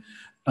 Megan,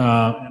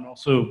 and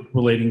also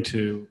relating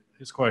to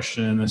his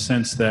question in the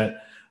sense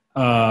that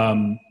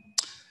I'm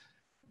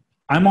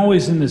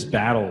always in this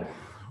battle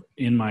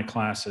in my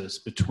classes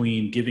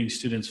between giving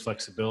students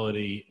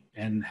flexibility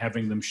and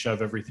having them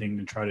shove everything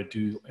and try to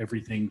do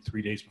everything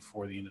 3 days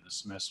before the end of the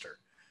semester.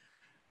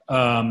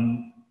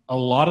 A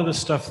lot of the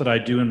stuff that I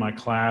do in my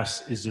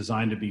class is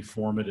designed to be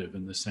formative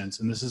in the sense,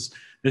 and this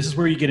is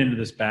where you get into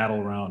this battle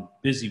around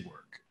busy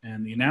work.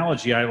 And the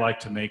analogy I like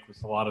to make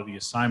with a lot of the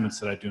assignments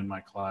that I do in my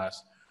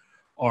class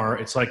are,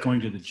 it's like going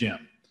to the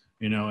gym.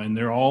 You know, and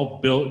they're all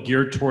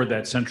geared toward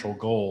that central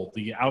goal.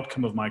 The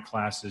outcome of my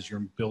class is you're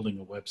building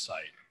a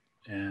website,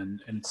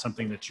 and it's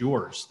something that's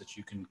yours that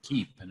you can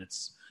keep, and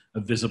it's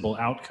a visible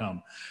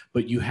outcome.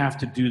 But you have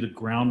to do the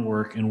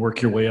groundwork and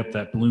work your way up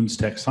that Bloom's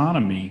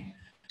taxonomy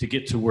to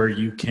get to where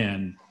you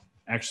can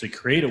actually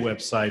create a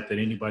website that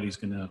anybody's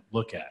going to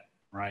look at.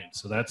 right?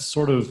 So that's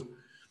sort of,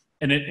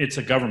 and it's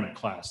a government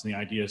class. And the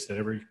idea is that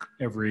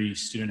every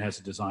student has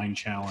a design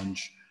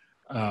challenge,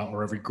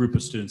 or every group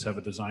of students have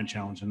a design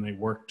challenge, and they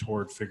work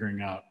toward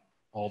figuring out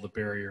all the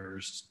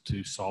barriers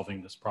to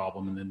solving this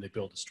problem. And then they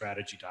build a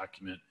strategy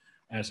document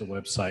as a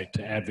website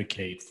to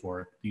advocate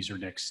for these are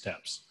next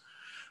steps.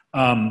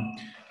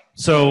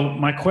 So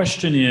my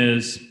question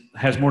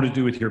has more to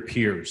do with your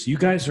peers. You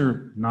guys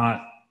are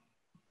not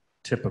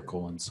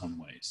typical in some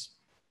ways,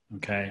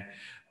 okay?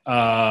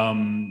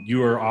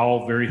 You are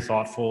all very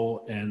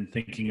thoughtful and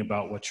thinking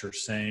about what you're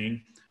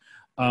saying.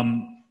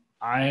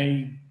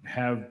 I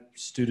have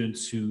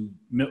students who,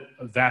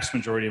 a vast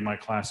majority of my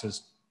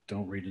classes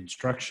don't read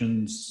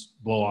instructions,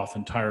 blow off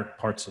entire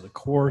parts of the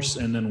course,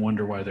 and then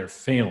wonder why they're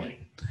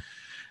failing.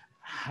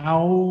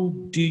 How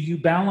do you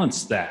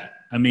balance that?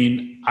 I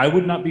mean, I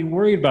would not be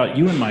worried about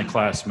you in my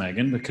class,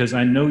 Megan, because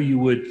I know you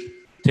would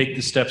take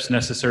the steps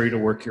necessary to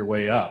work your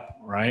way up,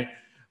 right?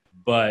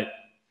 But,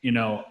 you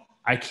know,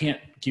 I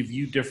can't give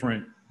you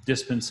different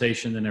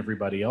dispensation than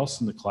everybody else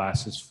in the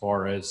class as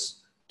far as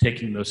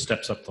taking those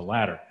steps up the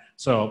ladder.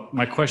 So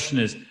my question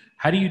is,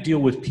 how do you deal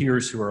with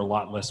peers who are a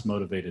lot less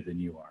motivated than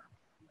you are?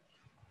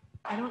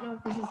 I don't know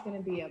if this is going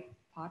to be a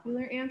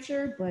popular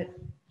answer, but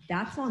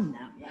that's on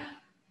them.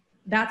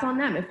 That's on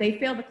them. If they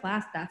fail the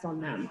class, that's on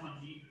them.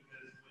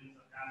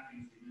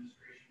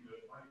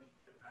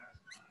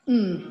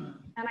 And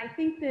I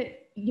think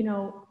that, you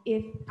know,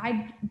 if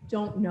I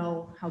don't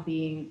know how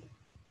being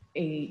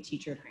a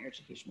teacher in higher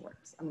education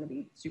works, I'm going to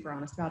be super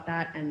honest about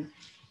that. And,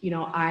 you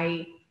know,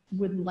 I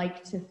would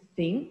like to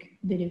think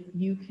that if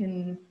you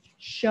can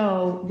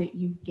show that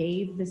you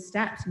gave the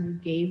steps and you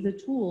gave the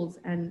tools,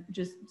 and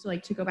just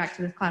to go back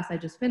to this class I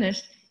just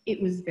finished,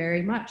 it was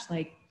very much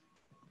like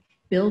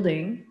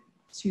building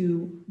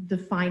to the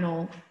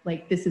final,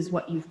 like, this is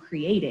what you've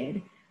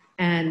created.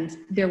 And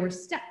there were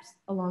steps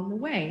along the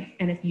way.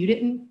 And if you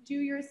didn't do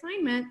your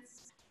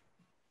assignments,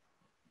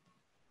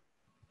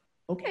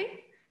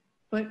 okay,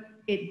 but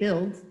it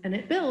builds and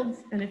it builds.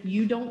 And if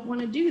you don't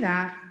want to do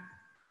that,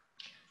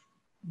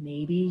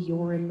 maybe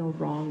you're in the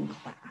wrong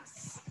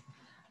class.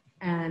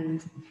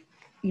 And,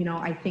 you know,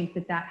 I think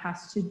that that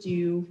has to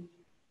do,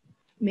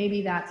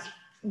 maybe that's,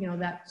 you know,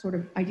 that sort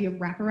of idea of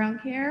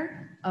wraparound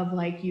care of,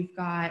 like, you've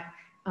got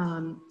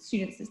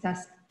student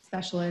success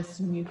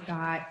specialists, and you've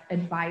got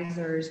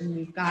advisors, and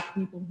you've got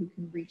people who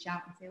can reach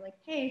out and say, like,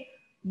 hey,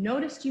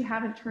 noticed you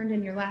haven't turned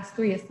in your last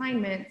 3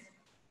 assignments.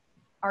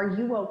 Are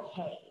you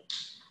okay?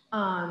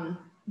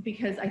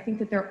 Because I think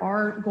that there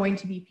are going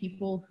to be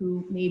people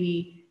who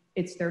maybe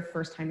it's their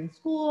first time in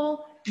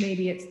school,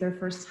 maybe it's their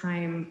first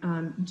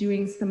time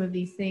doing some of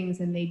these things,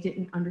 and they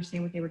didn't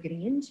understand what they were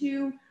getting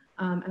into.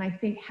 And I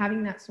think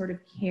having that sort of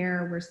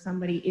care where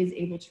somebody is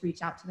able to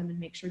reach out to them and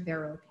make sure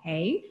they're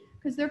okay,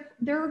 because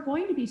there are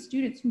going to be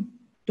students who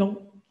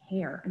don't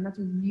care. And that's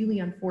really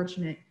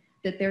unfortunate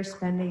that they're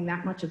spending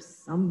that much of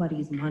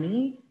somebody's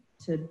money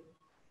to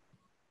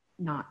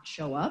not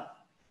show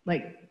up.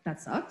 Like,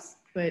 that sucks.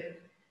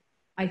 But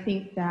I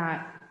think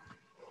that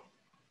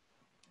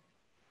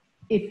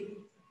if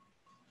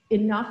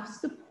enough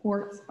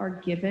supports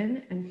are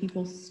given and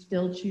people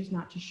still choose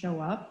not to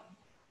show up,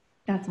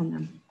 that's on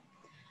them.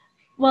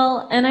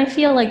 Well, and I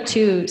feel like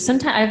too,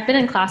 sometimes I've been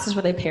in classes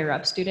where they pair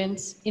up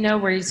students, you know,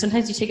 where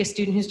sometimes you take a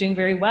student who's doing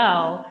very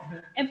well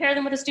and pair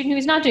them with a student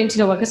who's not doing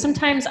too well. Because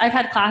sometimes I've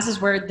had classes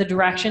where the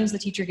directions the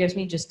teacher gives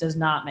me just does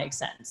not make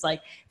sense.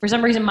 Like, for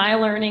some reason, my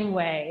learning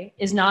way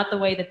is not the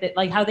way that,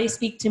 like, how they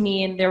speak to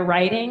me in their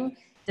writing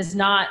does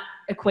not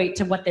equate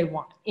to what they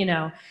want, you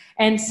know?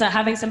 And so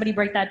having somebody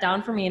break that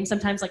down for me, and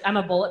sometimes, like, I'm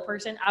a bullet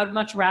person, I would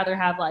much rather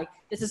have, like,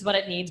 this is what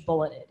it needs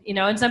bulleted, you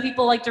know? And some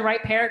people like to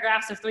write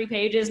paragraphs of 3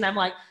 pages, and I'm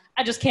like,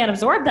 I just can't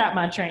absorb that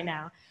much right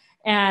now.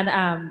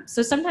 And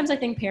so sometimes I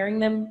think pairing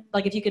them,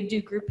 like, if you could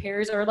do group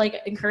pairs, or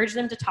like encourage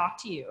them to talk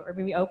to you or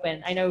maybe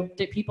open. I know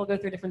that people go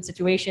through different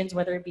situations,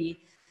 whether it be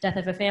death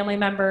of a family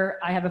member.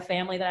 I have a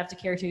family that I have to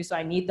care to, so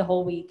I need the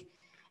whole week,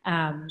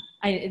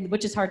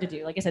 which is hard to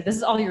do. Like I said, this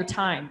is all your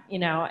time, you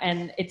know,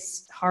 and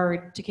it's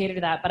hard to cater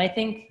to that. But I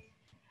think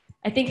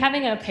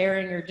having a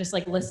pairing, or just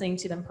like listening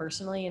to them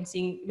personally and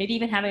seeing, maybe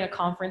even having a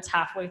conference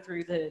halfway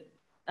through the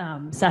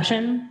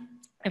session,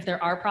 if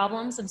there are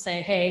problems, and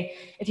say, hey,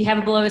 if you have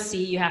a below a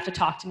C, you have to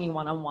talk to me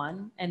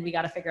one-on-one, and we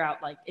got to figure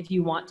out, like, if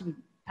you want to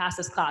pass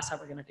this class, how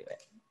we're going to do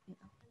it.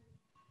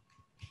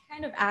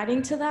 Kind of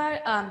adding to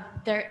that,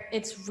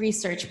 it's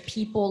research.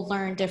 People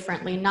learn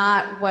differently.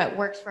 Not what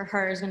works for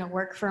her is going to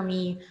work for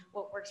me.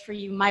 What works for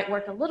you might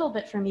work a little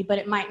bit for me, but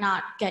it might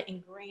not get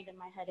ingrained in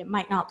my head. It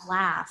might not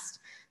last.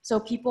 So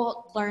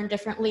people learn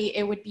differently.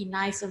 It would be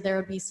nice if there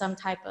would be some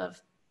type of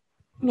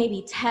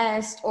maybe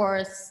test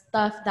or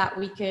stuff that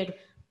we could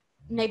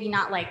maybe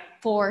not like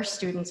force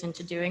students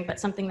into doing, but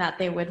something that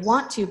they would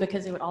want to,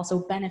 because it would also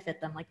benefit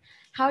them. Like,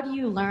 how do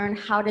you learn?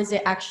 How does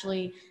it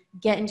actually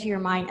get into your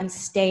mind and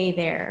stay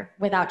there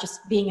without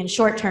just being in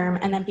short term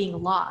and then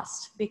being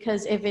lost?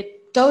 Because if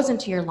it goes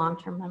into your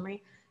long-term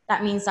memory,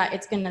 that means that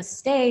it's going to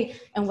stay,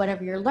 and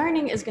whatever you're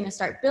learning is going to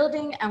start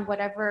building, and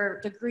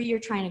whatever degree you're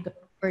trying to go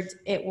towards,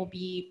 it will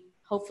be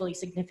hopefully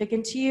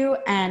significant to you.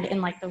 And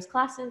in like those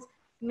classes,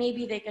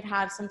 maybe they could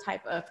have some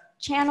type of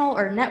channel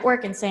or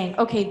network and saying,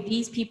 okay,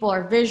 these people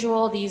are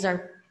visual, these are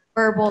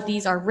verbal,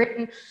 these are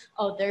written.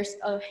 Oh, there's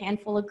a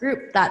handful of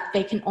group that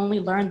they can only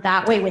learn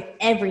that way with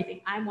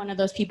everything. I'm one of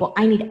those people.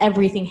 I need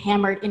everything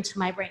hammered into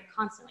my brain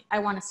constantly. I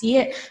want to see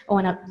it, I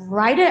want to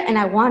write it, and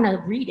I want to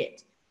read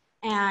it.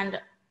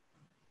 And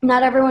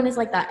not everyone is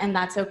like that, and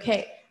that's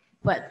okay.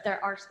 But there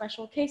are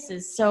special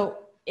cases. So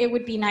it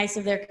would be nice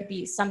if there could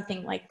be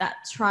something like that,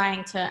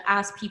 trying to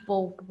ask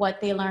people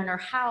what they learn or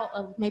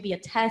how, maybe a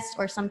test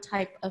or some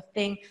type of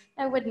thing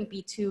that wouldn't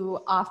be too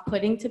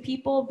off-putting to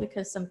people,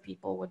 because some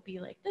people would be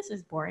like, this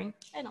is boring.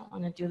 I don't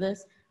want to do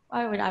this.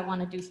 Why would I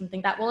want to do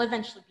something that will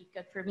eventually be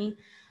good for me?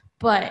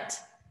 But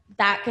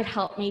that could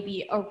help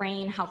maybe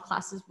arrange how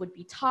classes would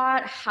be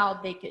taught, how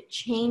they could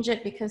change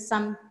it, because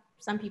some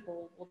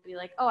people will be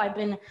like, oh, I've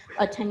been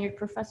a tenured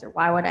professor.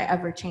 Why would I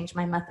ever change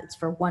my methods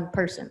for one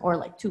person or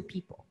like two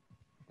people?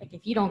 Like,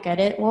 if you don't get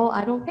it, well,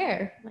 I don't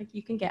care. Like,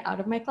 you can get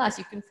out of my class.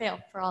 You can fail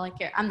for all I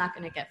care. I'm not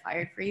going to get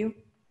fired for you.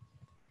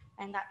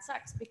 And that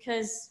sucks,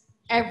 because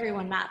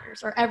everyone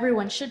matters, or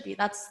everyone should be.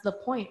 That's the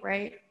point,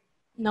 right?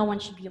 No one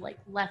should be like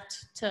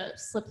left to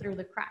slip through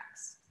the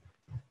cracks.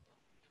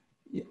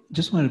 Yeah,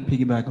 just wanted to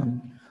piggyback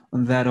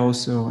on that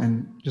also,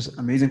 and just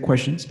amazing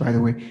questions, by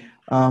the way.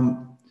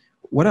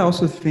 What I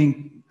also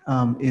think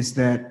is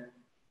that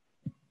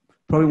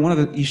probably one of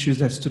the issues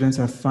that students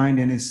are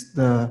finding is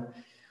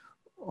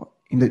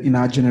in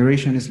our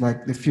generation is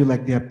like they feel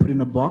like they are put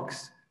in a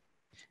box.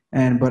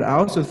 But I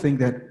also think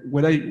that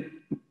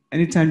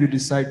anytime you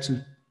decide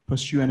to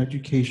pursue an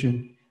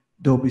education,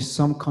 there'll be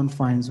some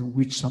confines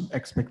with some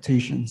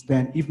expectations.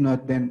 Then if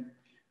not, then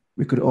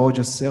we could all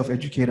just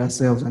self-educate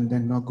ourselves and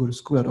then not go to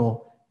school at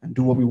all and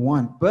do what we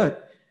want.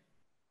 But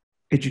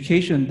higher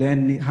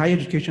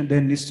education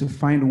then needs to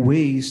find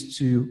ways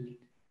to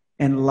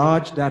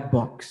enlarge that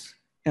box,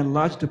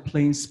 enlarge the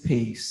playing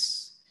space,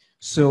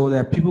 so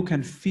that people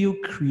can feel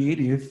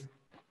creative,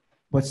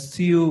 but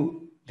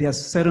still there are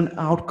certain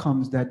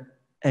outcomes, that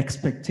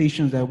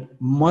expectations that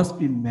must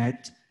be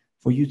met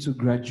for you to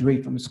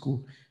graduate from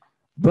school.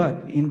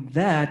 But in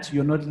that,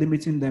 you're not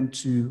limiting them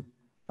to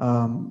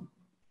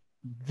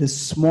this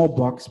small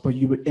box, but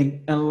you're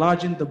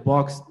enlarging the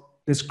box.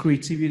 There's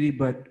creativity,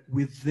 but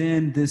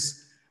within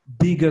this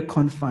bigger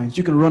confines.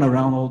 You can run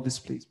around all this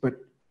place, but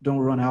don't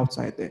run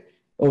outside there.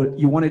 Or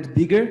you want it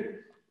bigger?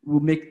 We'll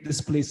make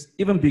this place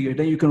even bigger.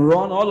 Then you can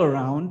run all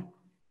around,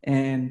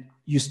 and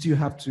you still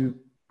have to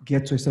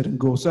get to a certain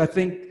goal. So I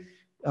think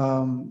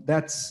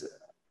that's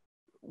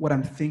what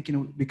I'm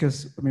thinking,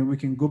 because I mean, we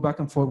can go back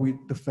and forth with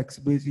the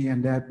flexibility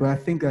and that, but I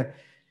think that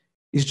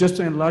it's just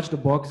to enlarge the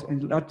box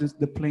and enlarge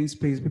the playing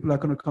space. People are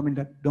going to come in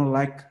that don't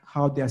like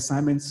how the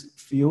assignments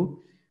feel.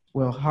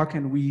 Well, how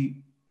can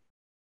we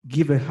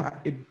give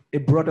a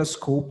broader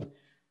scope,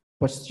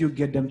 but still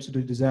get them to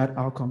the desired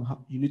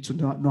outcome? You need to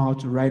know how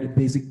to write a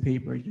basic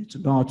paper. You need to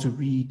know how to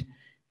read,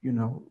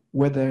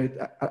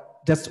 whether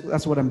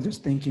that's what I'm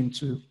just thinking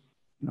to,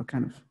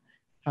 kind of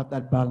have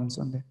that balance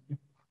on there. Yeah.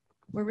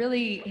 We're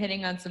really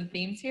hitting on some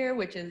themes here,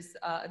 which is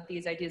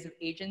these ideas of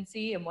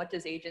agency, and what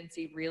does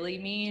agency really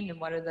mean,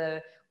 and what are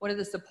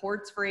the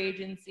supports for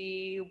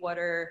agency, what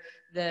are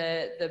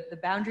the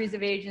boundaries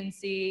of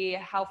agency,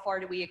 how far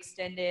do we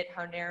extend it,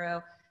 how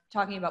narrow,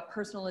 talking about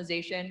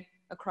personalization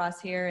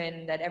across here,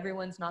 and that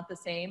everyone's not the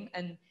same,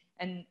 and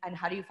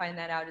how do you find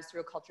that out is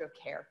through a culture of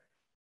care,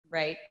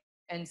 right?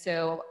 And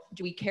so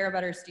do we care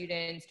about our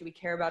students? Do we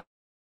care about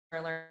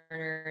our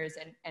learners,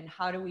 and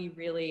how do we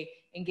really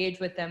engage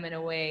with them in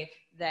a way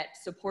that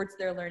supports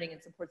their learning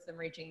and supports them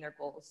reaching their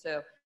goals?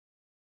 So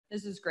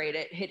this is great.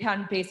 It hit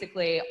on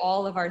basically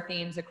all of our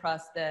themes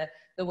across the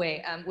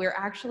way. We're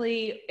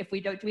actually,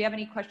 do we have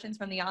any questions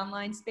from the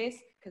online space?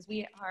 Because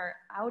we are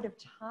out of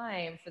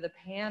time for the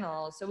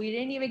panel. So we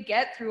didn't even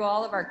get through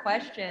all of our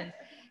questions.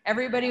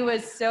 Everybody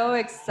was so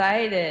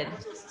excited.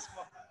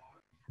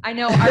 I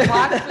know, our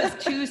box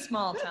was too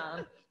small,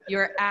 Tom.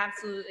 You're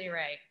absolutely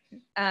right.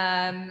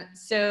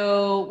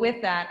 So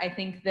with that, I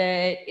think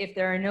that if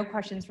there are no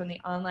questions from the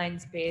online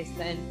space,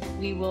 then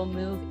we will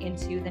move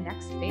into the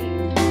next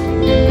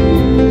phase.